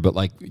left turn, but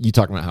like you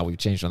talking about how we've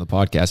changed on the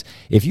podcast.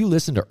 If you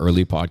listen to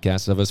early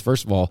podcasts of us,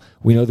 first of all,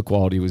 we know the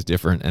quality was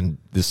different, and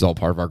this is all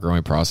part of our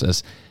growing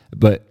process.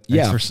 But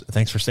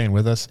thanks for staying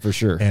with us. For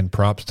sure. And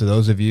props to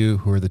those of you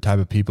who are the type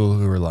of people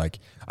who are like,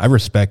 I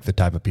respect the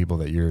type of people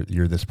that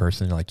you're this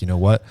person. You're like, you know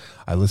what?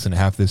 I listened to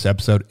half this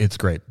episode. It's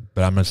great,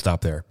 but I'm going to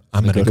stop there.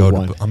 I'm going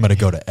to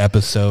go to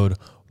episode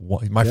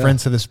 1. My friend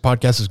said this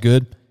podcast is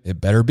good. It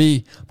better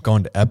be. I'm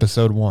going to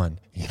episode 1.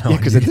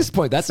 Because at this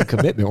point, that's a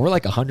commitment. We're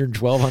like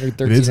 112,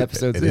 113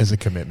 episodes in. It is a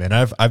commitment.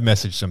 I've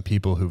messaged some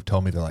people who've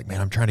told me, they're like,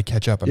 man, I'm trying to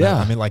catch up.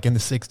 I'm in like in the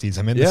 60s.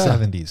 I'm in the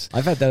 70s.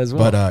 I've had that as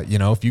well. But,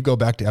 if you go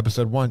back to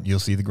episode 1, you'll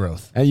see the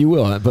growth. And you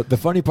will. But the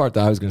funny part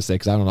that I was going to say,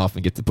 because I don't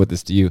often get to put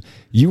this to you,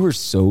 you were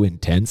so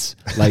intense.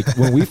 Like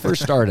when we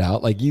first started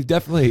out, like you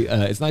definitely,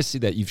 it's nice to see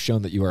that you've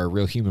shown that you are a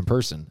real human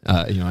person,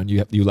 and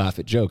you laugh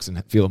at jokes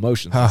and feel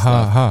emotions. Ha,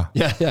 ha, ha.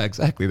 Yeah,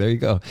 exactly. There you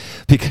go.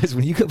 Because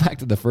when you go back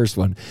to the first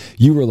one,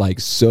 you were like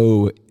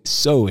so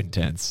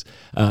intense.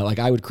 Like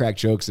I would crack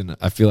jokes and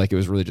I feel like it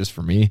was really just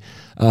for me.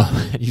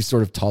 And you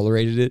sort of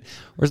tolerated it.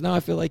 Whereas now I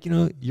feel like,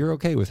 you're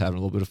okay with having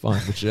a little bit of fun,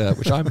 which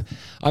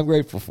I'm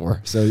grateful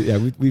for. So yeah,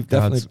 we've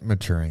definitely God's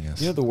maturing us.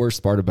 The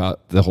worst part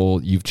about the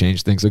whole you've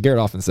changed thing. So Garrett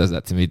often says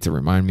that to me to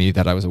remind me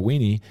that I was a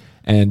weenie.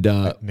 And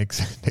Nick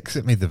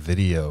sent me the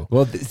video.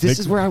 Well, this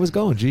is where I was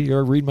going. Gee,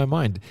 you're reading my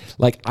mind.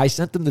 Like I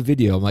sent them the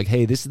video. I'm like,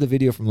 hey, this is the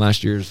video from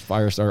last year's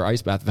Firestarter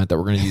Ice Bath event that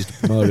we're going to use to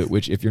promote it.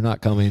 Which, if you're not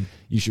coming,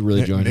 you should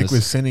really join us. Nick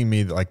was sending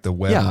me like the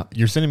web. Yeah.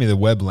 You're sending me the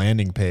web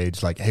landing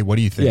page. Like, hey, what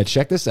do you think? Yeah,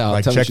 check this out.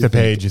 Like, Tell me check what you the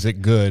page. think. Is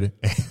it good?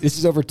 This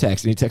is over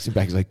text, and he texted me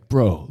back. He's like,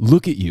 bro,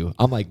 look at you.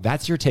 I'm like,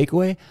 that's your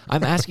takeaway?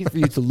 I'm asking for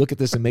you to look at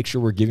this and make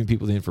sure we're giving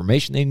people the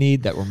information they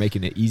need, that we're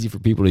making it easy for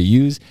people to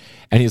use.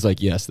 And he's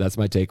like, yes, that's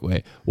my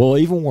takeaway. Well,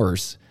 even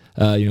worse,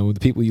 the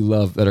people you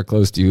love that are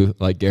close to you,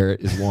 like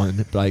Garrett is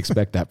one, but I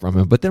expect that from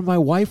him. But then my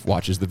wife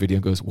watches the video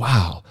and goes,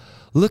 wow,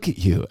 look at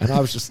you. And I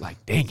was just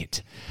like, dang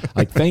it.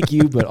 Like, thank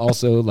you, but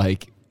also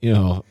like,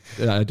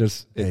 I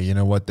just... Hey, you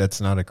know what?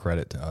 That's not a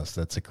credit to us.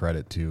 That's a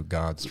credit to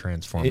God's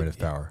transformative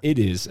power. It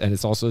is, and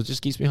it's also, it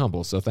just keeps me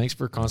humble. So thanks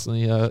for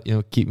constantly,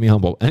 keeping me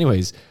humble.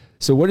 Anyways,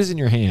 So what is in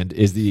your hand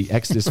is the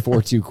Exodus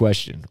 4:2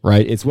 question,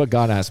 right? It's what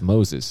God asked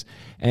Moses.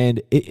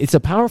 And it's a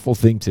powerful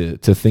thing to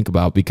think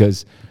about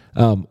because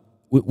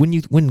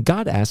when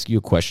God asks you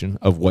a question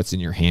of what's in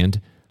your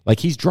hand, like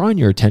he's drawing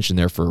your attention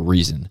there for a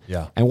reason.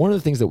 Yeah. And one of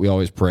the things that we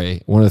always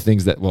pray, one of the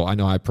things that, well, I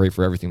know I pray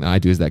for everything that I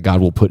do is that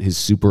God will put his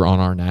super on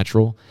our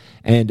natural.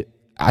 And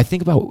I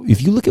think about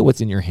if you look at what's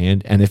in your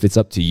hand and if it's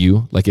up to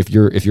you, like if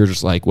you're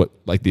just like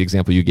the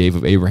example you gave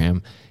of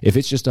Abraham, if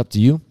it's just up to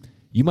you,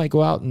 you might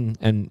go out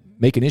and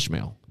make an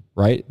Ishmael,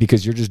 right?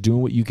 Because you're just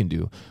doing what you can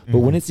do. But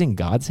when it's in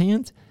God's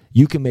hands,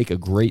 you can make a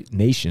great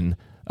nation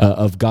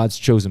of God's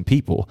chosen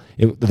people.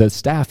 The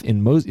staff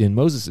in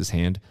Moses'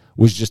 hand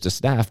was just a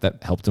staff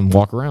that helped him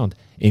walk around.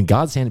 In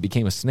God's hand, it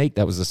became a snake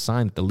that was a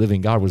sign that the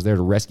living God was there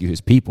to rescue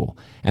his people.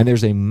 And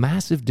there's a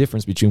massive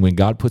difference between when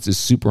God puts his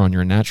super on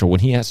your natural, when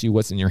he asks you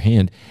what's in your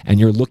hand, and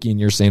you're looking and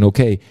you're saying,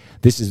 okay,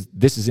 this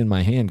is in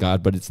my hand,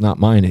 God, but it's not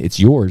mine, it's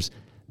yours.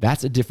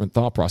 That's a different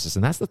thought process.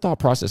 And that's the thought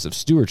process of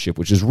stewardship,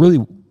 which is really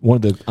one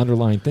of the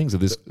underlying things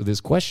of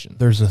this question.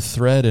 There's a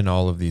thread in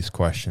all of these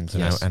questions,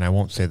 and, Yes. I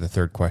won't say the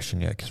third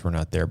question yet because we're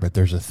not there, but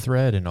there's a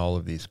thread in all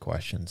of these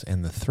questions,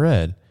 and the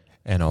thread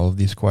in all of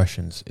these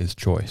questions is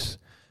choice.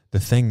 The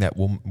thing that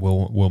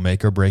will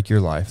make or break your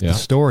life, Yeah. the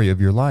story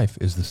of your life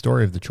is the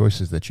story of the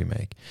choices that you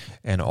make.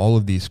 And all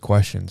of these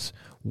questions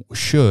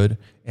should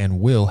and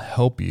will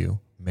help you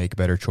make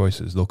better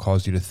choices. They'll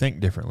cause you to think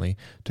differently,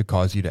 to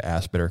cause you to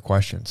ask better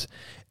questions.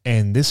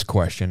 And this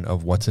question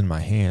of what's in my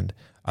hand,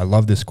 I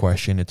love this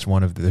question. It's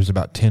there's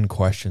about 10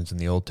 questions in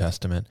the Old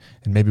Testament,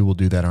 and maybe we'll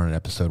do that on an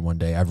episode one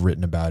day. I've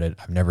written about it.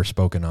 I've never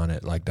spoken on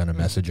it, like done a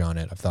message on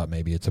it. I've thought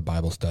maybe it's a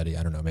Bible study.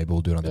 I don't know. Maybe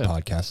we'll do it on the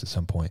podcast at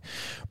some point.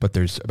 But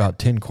there's about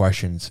 10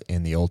 questions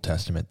in the Old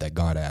Testament that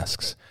God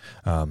asks.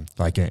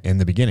 Like in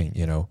the beginning,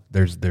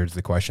 there's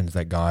the questions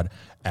that God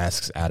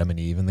asks Adam and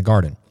Eve in the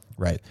garden.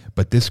 Right.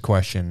 But this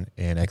question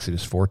in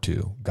Exodus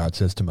 4:2, God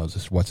says to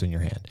Moses, what's in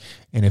your hand?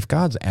 And if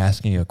God's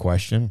asking you a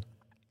question,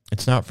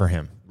 it's not for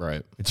him.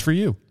 Right. It's for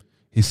you.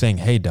 He's saying,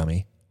 hey,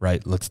 dummy,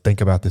 right? Let's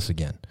think about this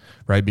again,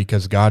 right?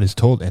 Because God is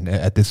told, and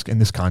in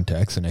this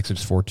context, in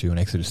Exodus 4:2 and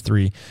Exodus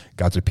 3,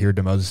 God's appeared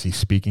to Moses. He's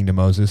speaking to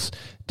Moses,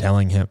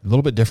 telling him a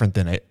little bit different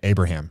than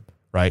Abraham,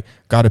 right?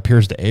 God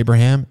appears to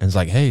Abraham and is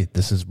like, hey,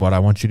 this is what I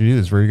want you to do.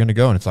 This is where you're going to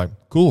go. And it's like,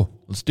 cool,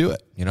 let's do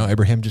it.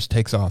 Abraham just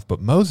takes off. But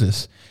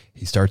Moses,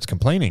 he starts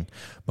complaining.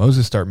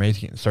 Moses starts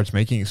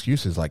making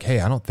excuses like, hey,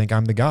 I don't think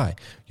I'm the guy.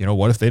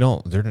 What if they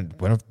don't want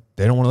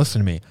to listen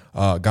to me?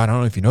 God, I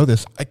don't know if you know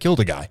this. I killed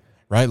a guy,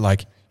 right?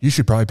 Like, you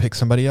should probably pick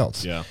somebody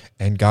else. Yeah.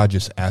 And God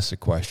just asks a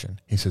question.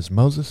 He says,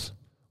 Moses,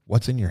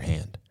 what's in your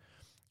hand?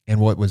 And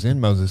what was in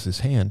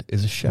Moses' hand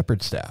is a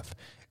shepherd's staff.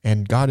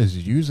 And God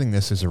is using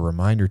this as a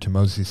reminder to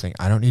Moses. He's saying,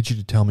 I don't need you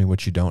to tell me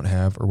what you don't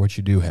have or what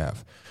you do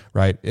have,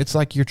 right? It's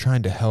like you're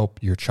trying to help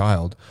your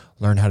child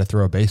learn how to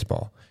throw a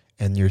baseball.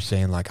 And you're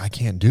saying, like, I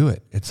can't do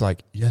it. It's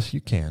like, yes, you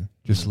can.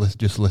 Just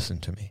listen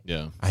to me.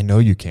 Yeah. I know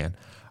you can.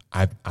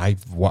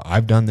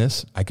 I've done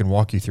this. I can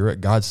walk you through it.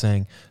 God's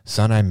saying,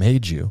 son, I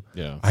made you.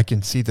 Yeah. I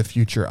can see the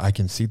future. I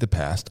can see the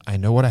past. I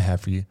know what I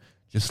have for you.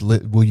 Just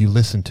will you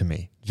listen to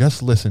me?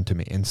 Just listen to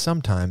me. And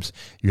sometimes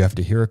you have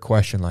to hear a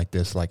question like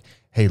this, like,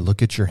 hey,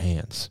 look at your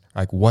hands.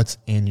 Like, what's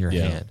in your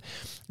hand?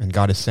 And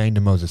God is saying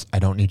to Moses, I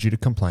don't need you to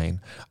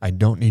complain. I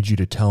don't need you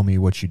to tell me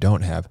what you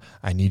don't have.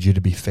 I need you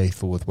to be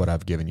faithful with what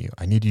I've given you.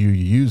 I need you to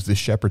use this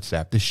shepherd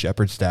staff. This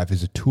shepherd staff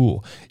is a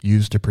tool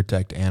used to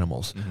protect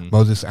animals.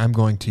 Moses, I'm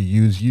going to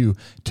use you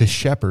to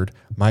shepherd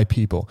my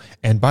people.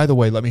 And by the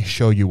way, let me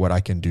show you what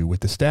I can do with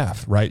the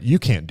staff, right? You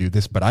can't do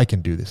this, but I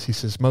can do this. He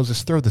says,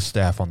 Moses, throw the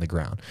staff on the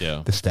ground.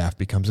 Yeah. The staff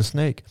becomes a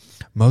snake.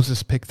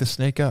 Moses picked the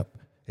snake up.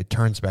 It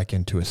turns back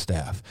into a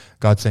staff.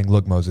 God's saying,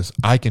 look, Moses,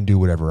 I can do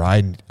whatever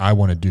I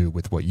want to do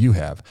with what you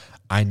have.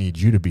 I need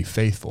you to be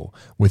faithful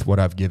with what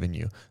I've given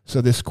you.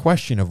 So this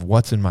question of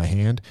what's in my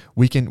hand,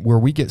 where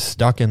we get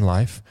stuck in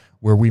life,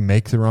 where we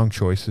make the wrong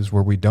choices,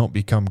 where we don't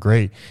become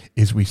great,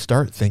 is we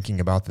start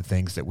thinking about the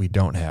things that we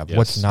don't have.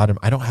 Yes.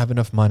 I don't have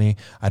enough money.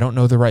 I don't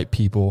know the right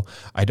people.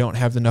 I don't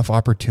have enough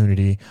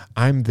opportunity.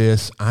 I'm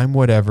this, I'm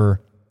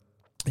whatever.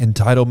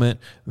 Entitlement,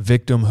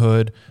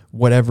 victimhood,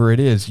 whatever it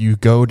is, you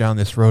go down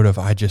this road of,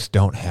 I just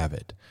don't have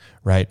it,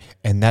 right?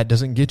 And that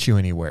doesn't get you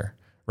anywhere,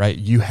 right?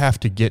 You have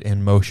to get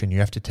in motion. You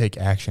have to take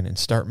action and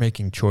start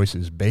making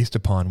choices based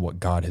upon what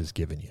God has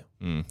given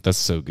you. That's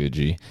so good,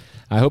 G.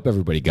 I hope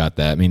everybody got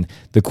that. I mean,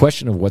 the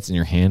question of what's in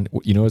your hand,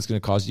 you know what it's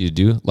going to cause you to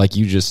do? Like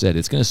you just said,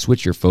 it's going to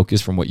switch your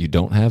focus from what you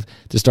don't have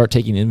to start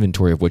taking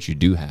inventory of what you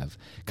do have.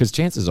 Because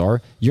chances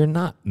are you're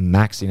not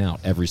maxing out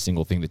every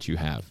single thing that you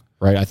have.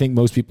 Right, I think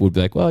most people would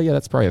be like, well, yeah,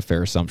 that's probably a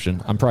fair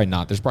assumption. I'm probably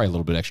not. There's probably a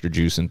little bit extra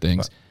juice in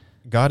things.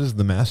 God is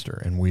the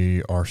master, and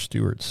we are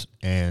stewards.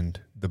 And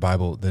the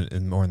Bible,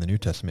 more in the New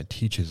Testament,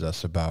 teaches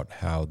us about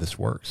how this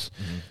works.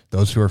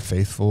 Those who are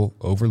faithful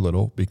over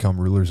little become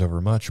rulers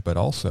over much. But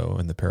also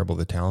in the parable of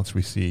the talents,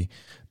 we see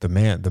the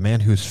man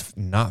who's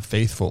not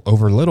faithful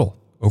over little,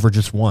 over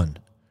just one,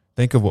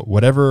 Think of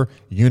whatever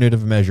unit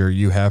of measure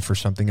you have for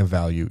something of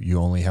value, you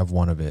only have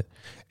one of it.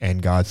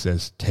 And God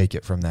says, take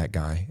it from that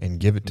guy and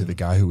give it to the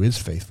guy who is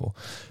faithful.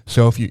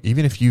 So if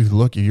you're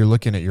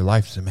looking at your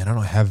life and say, man, I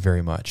don't have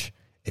very much.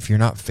 If you're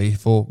not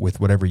faithful with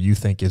whatever you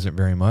think isn't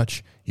very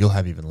much, you'll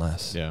have even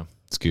less. Yeah,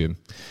 it's good.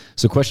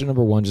 So question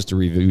number 1, just to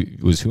review,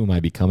 was who am I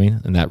becoming?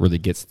 And that really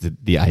gets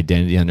the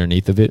identity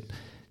underneath of it.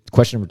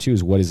 Question number 2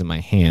 is what is in my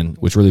hand,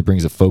 which really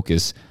brings a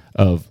focus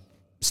of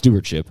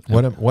stewardship.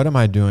 What am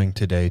I doing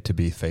today to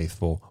be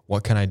faithful?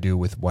 What can I do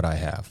with what I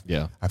have?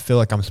 Yeah. I feel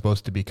like I'm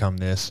supposed to become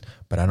this,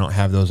 but I don't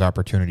have those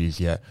opportunities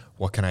yet.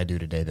 What can I do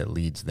today that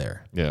leads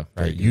there? Yeah.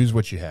 Right. Use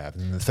what you have.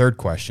 And the third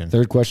question,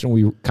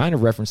 we kind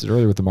of referenced it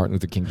earlier with the Martin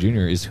Luther King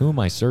Jr. is who am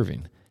I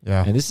serving?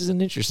 Yeah. And this is an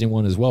interesting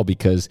one as well,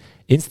 because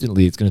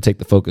instantly it's going to take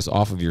the focus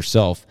off of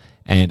yourself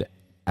and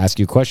ask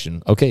you a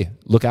question. Okay,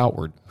 look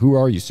outward. Who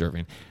are you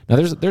serving? Now,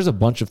 there's a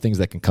bunch of things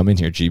that can come in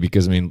here, G,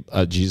 because,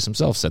 Jesus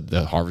himself said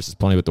the harvest is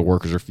plenty, but the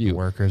workers are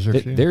few.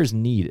 Few. There's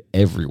need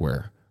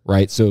everywhere,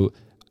 right? So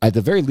at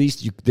the very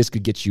least, this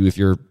could get you, if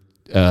you're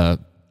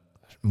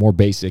more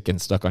basic and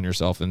stuck on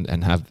yourself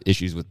and have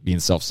issues with being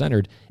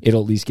self-centered,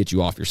 it'll at least get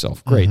you off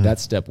yourself. Great.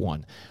 That's step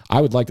 1. I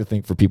would like to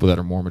think for people that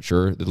are more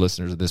mature, the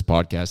listeners of this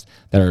podcast,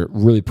 that are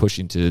really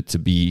pushing to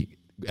be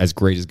as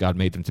great as God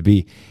made them to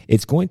be,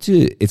 it's going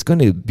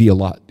to be a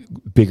lot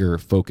bigger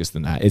focus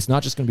than that. It's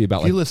not just going to be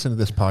about if you listen to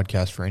this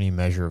podcast for any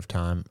measure of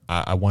time,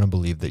 I want to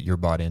believe that you're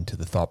bought into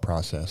the thought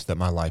process that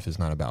my life is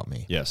not about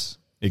me. Yes,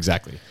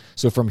 exactly.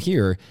 So from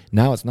here,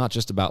 now it's not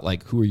just about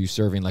like, who are you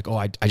serving? Like, oh,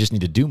 I just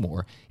need to do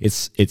more.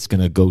 It's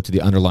going to go to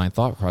the underlying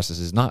thought process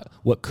is not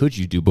what could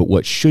you do, but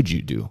what should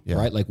you do,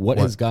 right? Like what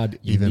has God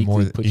even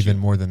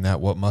more than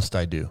that, what must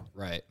I do?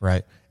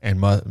 Right.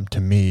 And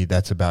to me,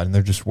 that's about, and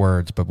they're just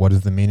words, but what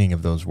is the meaning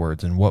of those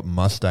words? And what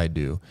must I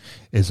do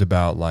is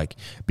about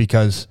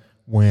because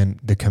when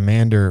the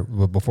commander,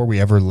 before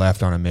we ever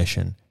left on a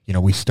mission,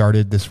 we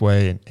started this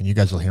way, and you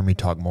guys will hear me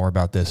talk more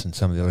about this and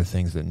some of the other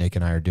things that Nick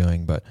and I are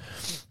doing, but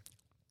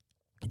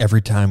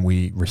every time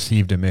we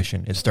received a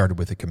mission, it started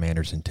with the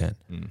commander's intent.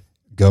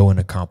 Go and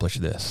accomplish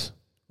this,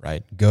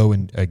 right? Go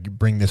and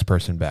bring this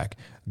person back.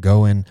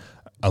 Go and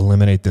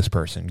eliminate this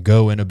person.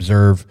 Go and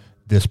observe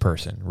this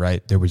person,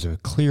 right? There was a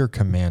clear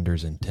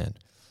commander's intent.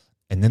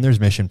 And then there's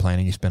mission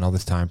planning. You spend all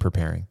this time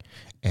preparing,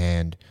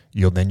 and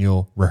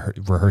you'll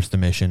rehearse the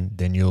mission.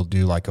 Then you'll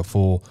do like a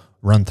full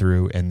run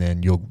through, and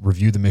then you'll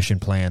review the mission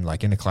plan,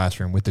 like in a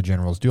classroom with the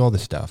generals, do all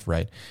this stuff,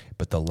 right?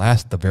 But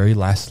the very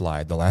last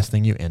slide, the last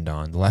thing you end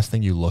on, the last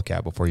thing you look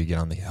at before you get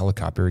on the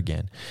helicopter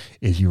again,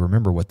 is you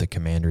remember what the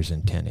commander's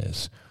intent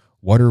is.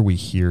 What are we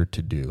here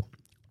to do?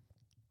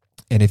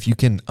 And if you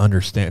can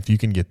understand, if you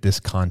can get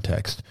this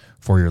context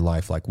for your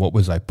life, like what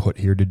was I put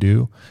here to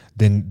do,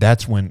 then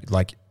that's when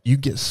like you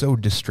get so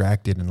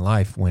distracted in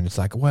life when it's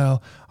like,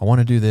 well, I want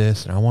to do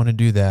this and I want to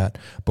do that.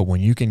 But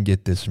when you can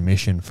get this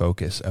mission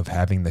focus of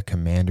having the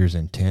commander's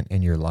intent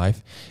in your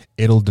life,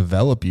 it'll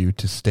develop you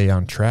to stay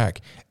on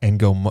track and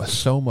go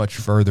so much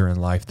further in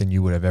life than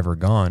you would have ever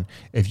gone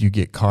if you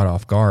get caught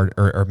off guard,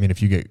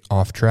 if you get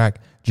off track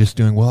just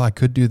doing, well, I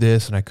could do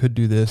this and I could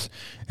do this.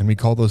 And we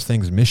call those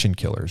things mission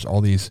killers.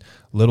 All these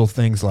little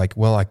things like,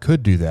 well, I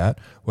could do that.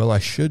 Well, I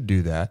should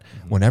do that.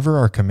 Whenever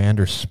our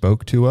commander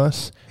spoke to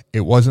us,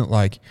 it wasn't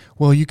like,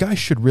 well, you guys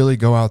should really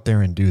go out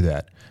there and do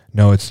that.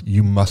 No, it's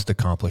you must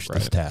accomplish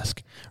this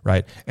task,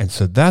 right? And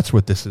so that's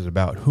what this is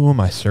about. Who am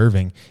I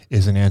serving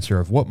is an answer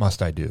of what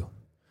must I do?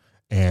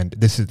 And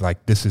this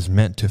is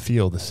meant to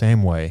feel the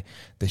same way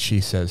that she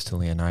says to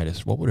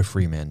Leonidas, what would a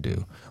free man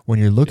do? When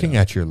you're looking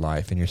at your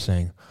life and you're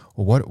saying,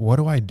 well, what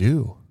do I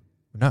do?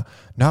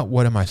 Not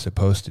what am I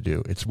supposed to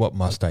do? It's what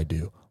must I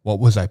do? What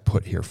was I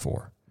put here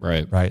for?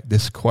 Right.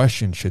 This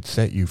question should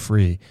set you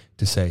free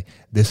to say,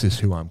 this is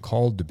who I'm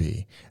called to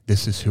be.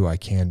 This is who I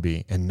can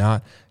be, and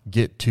not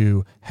get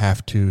to,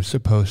 have to,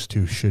 supposed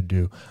to, should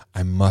do.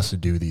 I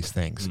must do these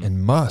things.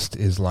 And must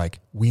is like,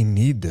 we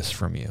need this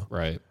from you.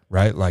 Right.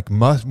 Like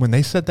must, when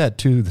they said that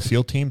to the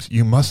SEAL teams,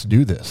 you must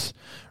do this,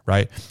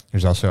 right?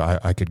 There's also,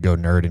 I could go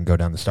nerd and go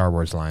down the Star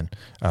Wars line,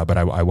 but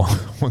I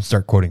won't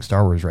start quoting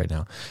Star Wars right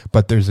now.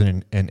 But there's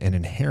an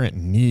inherent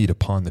need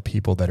upon the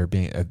people that are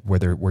being,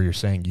 where you're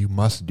saying, you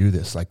must do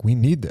this. Like, we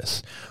need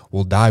this.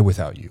 We'll die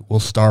without you. We'll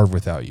starve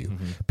without you.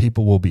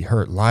 People will be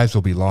hurt. Lives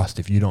will be lost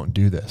if you don't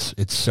do this.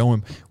 It's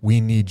so, we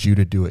need you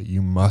to do it.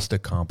 You must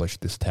accomplish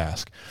this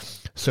task.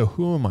 So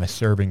who am I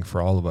serving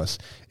for all of us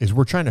is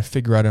we're trying to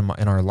figure out in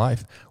our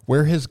life,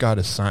 where has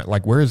God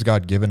where has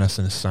God given us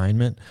an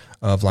assignment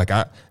of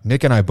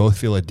Nick and I both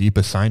feel a deep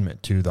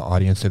assignment to the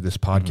audience of this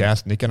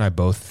podcast. Nick and I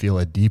both feel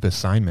a deep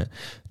assignment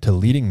to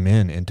leading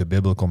men into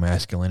biblical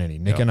masculinity.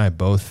 Nick and I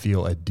both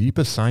feel a deep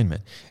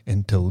assignment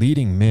into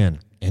leading men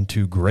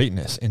into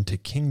greatness, into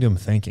kingdom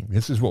thinking.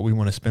 This is what we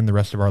want to spend the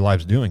rest of our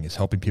lives doing, is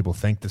helping people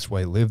think this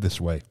way, live this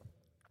way.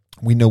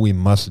 We know we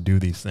must do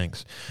these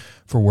things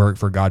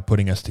for God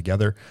putting us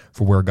together,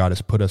 for where God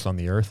has put us on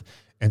the earth.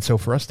 And so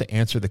for us to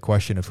answer the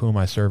question of who am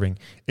I serving,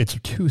 it's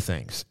two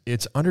things.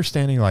 It's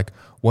understanding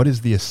what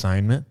is the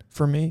assignment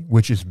for me,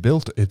 which is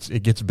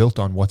it gets built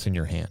on what's in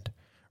your hand,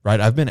 right?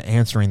 I've been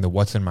answering the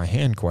what's in my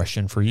hand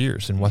question for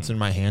years, and what's in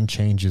my hand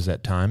changes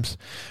at times,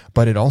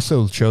 but it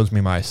also shows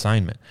me my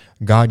assignment.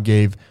 God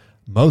gave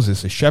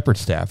Moses a shepherd's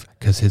staff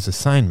because his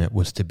assignment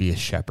was to be a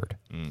shepherd,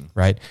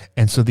 right?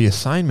 And so the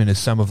assignment is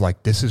some of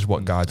like, this is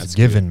what God's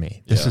given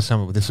me. This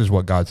is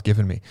what God's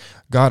given me.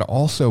 God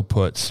also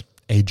puts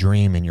a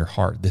dream in your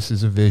heart. This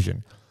is a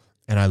vision.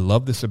 And I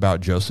love this about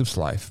Joseph's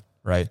life,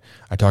 right?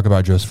 I talk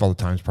about Joseph all the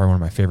time. He's probably one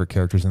of my favorite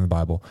characters in the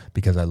Bible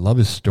because I love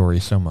his story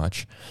so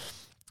much.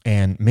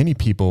 And many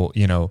people,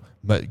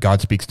 but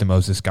God speaks to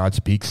Moses, God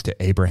speaks to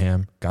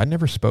Abraham. God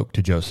never spoke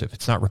to Joseph.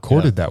 It's not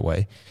recorded that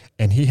way.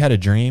 And he had a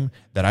dream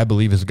that I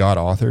believe is God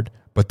authored,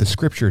 but the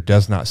scripture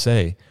does not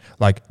say,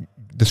 like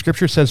the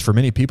scripture says for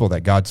many people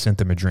that God sent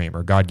them a dream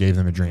or God gave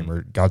them a dream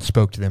or God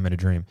spoke to them in a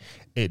dream.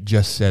 It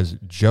just says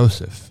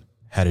Joseph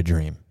had a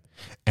dream.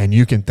 And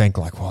you can think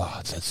like, wow,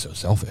 that's so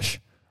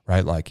selfish,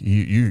 right? Like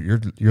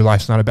your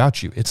life's not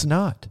about you. It's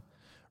not.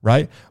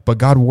 Right? But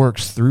God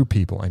works through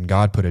people, and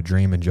God put a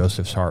dream in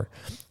Joseph's heart.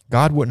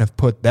 God wouldn't have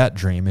put that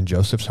dream in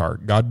Joseph's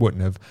heart. God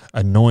wouldn't have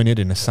anointed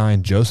and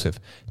assigned Joseph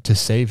to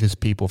save his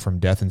people from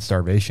death and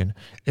starvation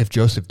if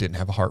Joseph didn't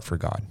have a heart for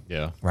God.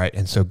 Yeah. Right?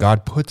 And so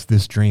God puts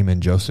this dream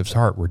in Joseph's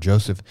heart where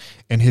Joseph,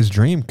 and his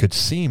dream could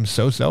seem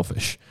so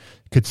selfish,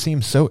 could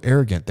seem so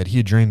arrogant that he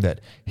had dreamed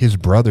that his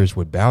brothers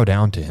would bow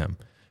down to him.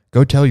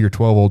 Go tell your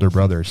 12 older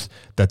brothers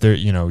that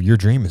your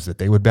dream is that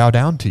they would bow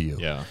down to you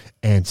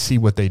and see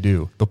what they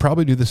do. They'll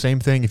probably do the same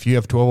thing if you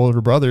have 12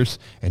 older brothers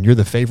and you're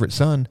the favorite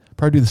son,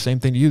 probably do the same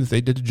thing to you that they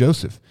did to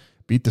Joseph.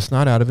 Beat the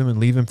snot out of him and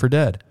leave him for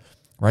dead,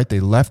 right? They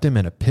left him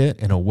in a pit,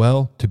 in a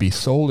well, to be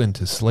sold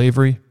into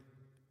slavery,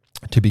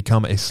 to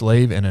become a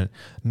slave in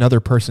another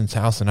person's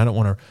house. And I don't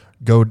want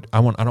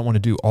to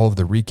do all of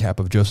the recap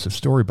of Joseph's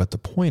story, but the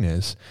point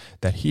is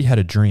that he had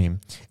a dream,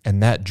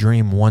 and that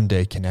dream one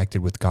day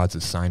connected with God's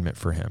assignment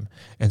for him.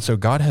 And so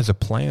God has a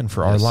plan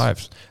for our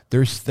lives.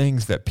 There's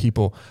things that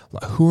people,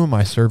 who am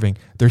I serving?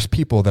 There's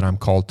people that I'm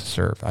called to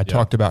serve. I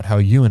talked about how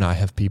you and I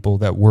have people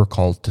that we're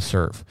called to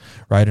serve,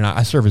 right? And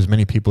I serve as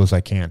many people as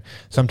I can.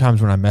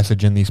 Sometimes when I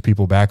message in these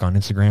people back on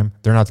Instagram,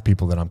 they're not the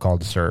people that I'm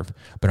called to serve,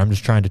 but I'm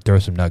just trying to throw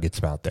some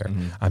nuggets out there.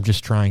 I'm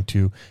just trying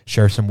to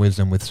share some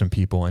wisdom with some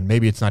people, and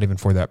maybe it's not even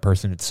for that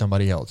person, it's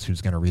somebody else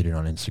who's going to read it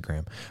on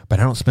Instagram. But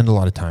I don't spend a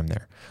lot of time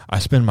there. I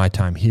spend my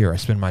time here. I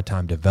spend my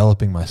time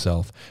developing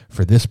myself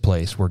for this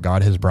place where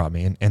God has brought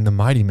me. And the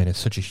Mighty Men is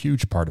such a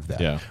huge part of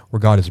that, where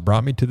God has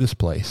brought me to this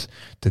place,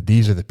 to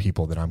these are the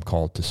people that I'm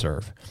called to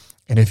serve.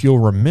 And if you'll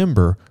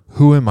remember,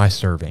 who am I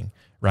serving,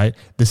 right?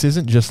 This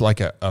isn't just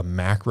like a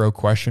macro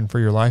question for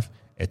your life.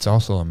 It's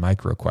also a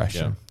micro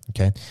question.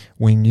 Okay.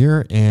 When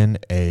you're in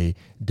a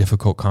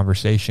difficult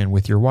conversation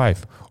with your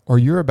wife, or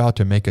you're about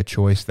to make a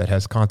choice that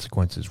has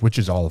consequences, which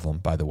is all of them,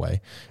 by the way,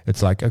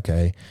 it's like,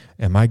 okay,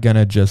 am I going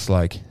to just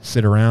like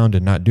sit around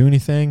and not do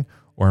anything?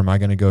 Or am I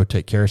going to go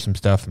take care of some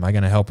stuff? Am I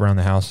going to help around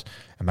the house?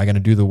 Am I going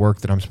to do the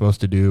work that I'm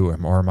supposed to do?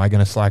 Or am I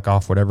going to slack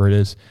off, whatever it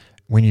is?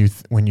 When you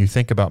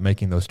think about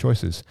making those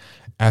choices,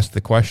 ask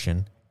the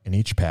question in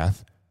each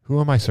path, who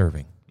am I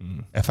serving?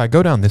 If I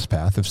go down this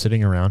path of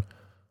sitting around,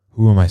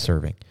 who am I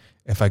serving?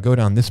 If I go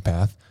down this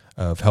path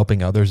of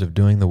helping others, of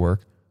doing the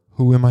work,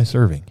 who am I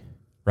serving?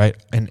 Right?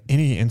 In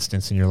any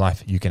instance in your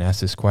life, you can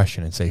ask this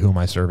question and say, who am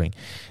I serving?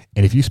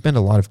 And if you spend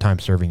a lot of time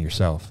serving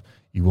yourself,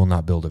 you will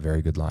not build a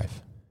very good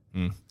life.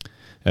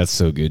 That's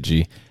so good,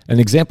 G. An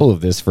example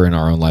of this for in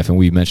our own life, and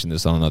we mentioned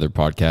this on another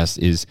podcast,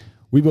 is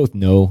we both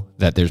know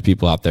that there's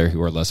people out there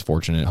who are less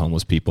fortunate,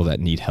 homeless people that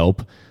need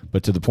help.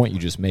 But to the point you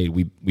just made,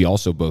 we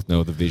also both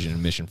know the vision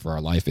and mission for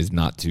our life is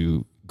not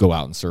to go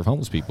out and serve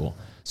homeless people.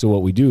 So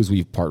what we do is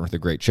we partner with a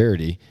great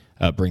charity,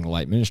 Bring the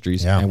Light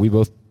Ministries, and we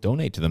both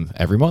donate to them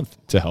every month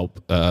to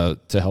help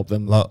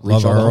them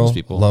reach our homeless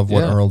people. Love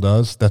what Earl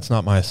does. That's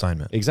not my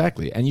assignment.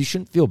 Exactly. And you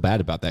shouldn't feel bad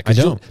about that. I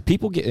don't.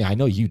 I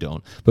know you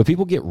don't, but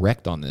people get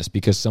wrecked on this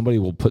because somebody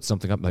will put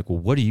something up like, well,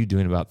 what are you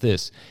doing about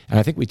this? And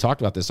I think we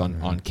talked about this on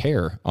the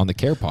Care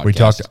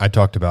podcast. I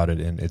talked about it,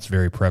 and it's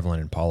very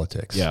prevalent in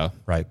politics. Yeah.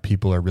 Right.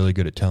 People are really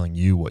good at telling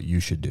you what you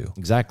should do.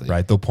 Exactly.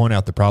 Right. They'll point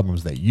out the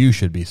problems that you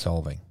should be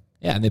solving.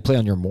 Yeah. And they play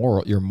on your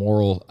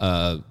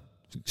moral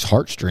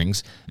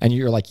heartstrings, and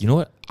you're like, you know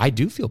what? I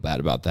do feel bad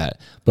about that.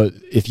 But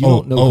if you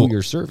don't know who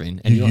you're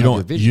serving and you don't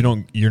have a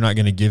vision, you're not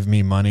going to give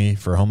me money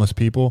for homeless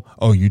people.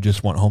 Oh, you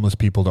just want homeless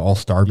people to all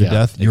starve to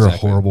death. You're a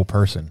horrible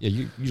person.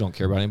 Yeah, you don't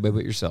care about anybody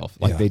but yourself.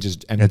 Like they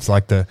just, and it's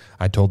like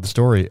I told the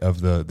story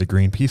of the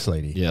Greenpeace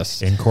lady.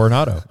 Yes. In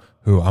Coronado,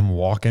 who I'm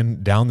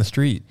walking down the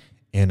street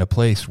in a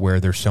place where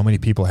there's so many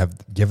people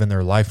have given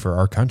their life for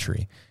our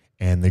country,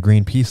 and the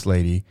Greenpeace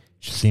lady,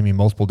 she's seen me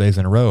multiple days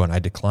in a row, and I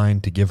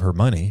declined to give her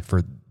money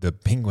for the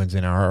penguins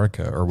in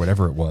Antarctica or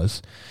whatever it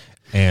was.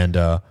 And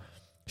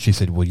she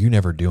said, well, you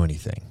never do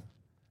anything.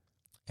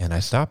 And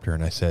I stopped her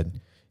and I said,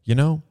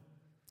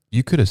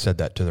 you could have said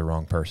that to the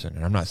wrong person.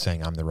 And I'm not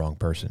saying I'm the wrong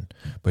person,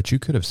 but you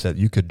could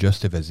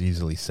just have as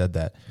easily said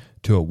that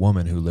to a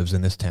woman who lives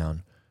in this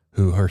town,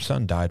 who her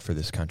son died for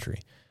this country.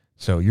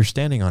 So you're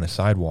standing on a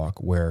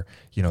sidewalk where,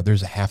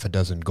 there's a half a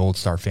dozen Gold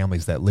Star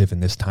families that live in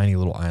this tiny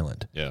little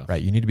island. Yeah.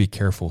 Right. You need to be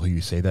careful who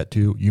you say that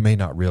to. You may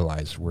not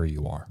realize where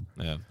you are.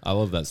 Yeah. I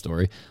love that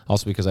story.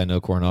 Also because I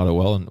know Coronado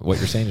well, and what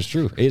you're saying is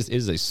true. It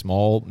is a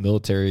small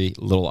military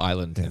little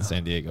island in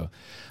San Diego.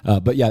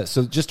 But yeah,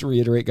 so just to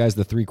reiterate, guys,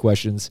 the 3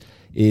 questions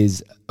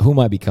is: who am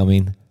I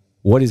becoming?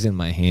 What is in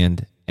my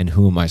hand? And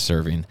who am I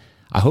serving?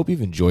 I hope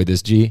you've enjoyed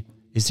this, G.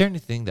 Is there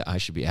anything that I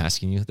should be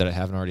asking you that I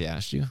haven't already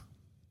asked you?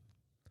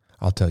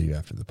 I'll tell you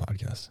after the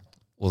podcast.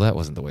 Well, that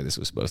wasn't the way this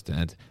was supposed to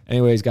end.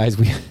 Anyways, guys,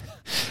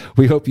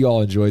 we hope you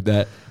all enjoyed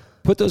that.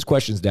 Put those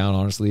questions down,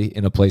 honestly,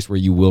 in a place where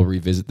you will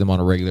revisit them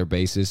on a regular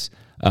basis.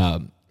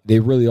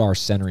 They really are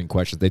centering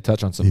questions. They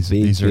touch on some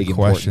these big are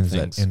questions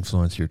important things. that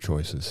influence your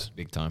choices.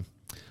 Big time.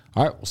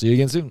 All right, we'll see you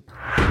again soon.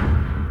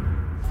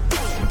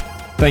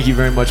 Thank you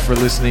very much for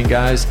listening,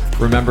 guys.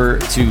 Remember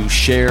to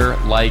share,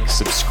 like,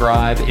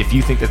 subscribe. If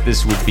you think that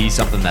this would be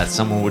something that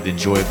someone would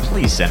enjoy,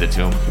 please send it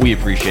to them. We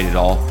appreciate it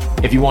all.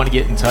 If you want to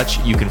get in touch,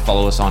 you can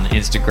follow us on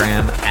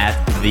Instagram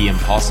at The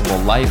Impossible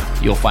Life.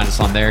 You'll find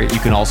us on there. You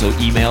can also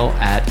email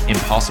at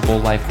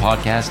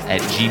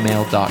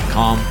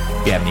impossiblelifepodcast@gmail.com.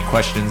 If you have any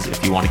questions,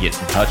 if you want to get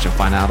in touch and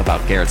find out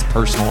about Garrett's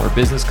personal or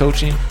business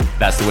coaching,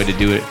 that's the way to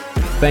do it.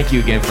 Thank you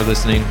again for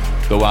listening.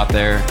 Go out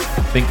there,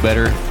 think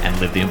better, and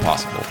live the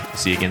impossible.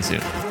 See you again soon.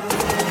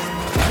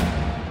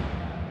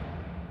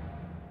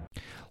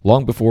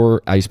 Long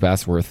before ice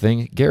baths were a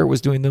thing, Garrett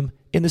was doing them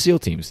in the SEAL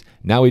teams.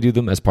 Now we do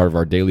them as part of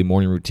our daily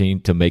morning routine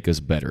to make us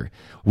better.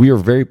 We are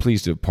very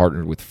pleased to have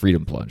partnered with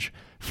Freedom Plunge.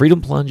 Freedom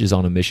Plunge is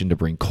on a mission to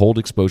bring cold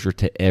exposure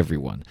to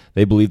everyone.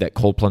 They believe that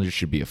cold plunges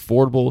should be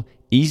affordable,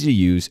 easy to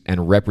use,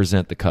 and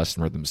represent the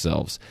customer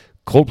themselves.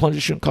 Cold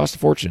plunges shouldn't cost a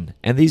fortune,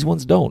 and these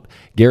ones don't.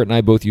 Garrett and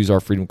I both use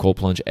our Freedom Cold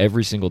Plunge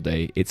every single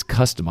day. It's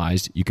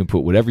customized. You can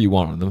put whatever you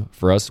want on them.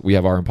 For us, we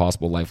have our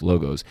Impossible Life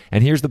logos.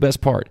 And here's the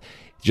best part.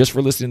 Just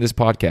for listening to this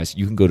podcast,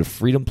 you can go to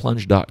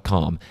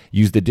freedomplunge.com,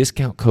 use the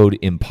discount code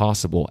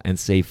IMPOSSIBLE, and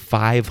save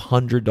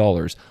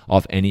 $500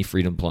 off any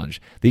Freedom Plunge.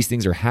 These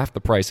things are half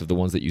the price of the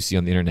ones that you see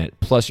on the internet,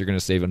 plus you're going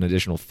to save an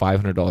additional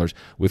 $500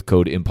 with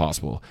code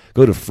IMPOSSIBLE.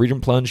 Go to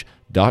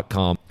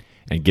freedomplunge.com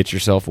and get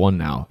yourself one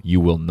now. You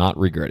will not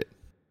regret it.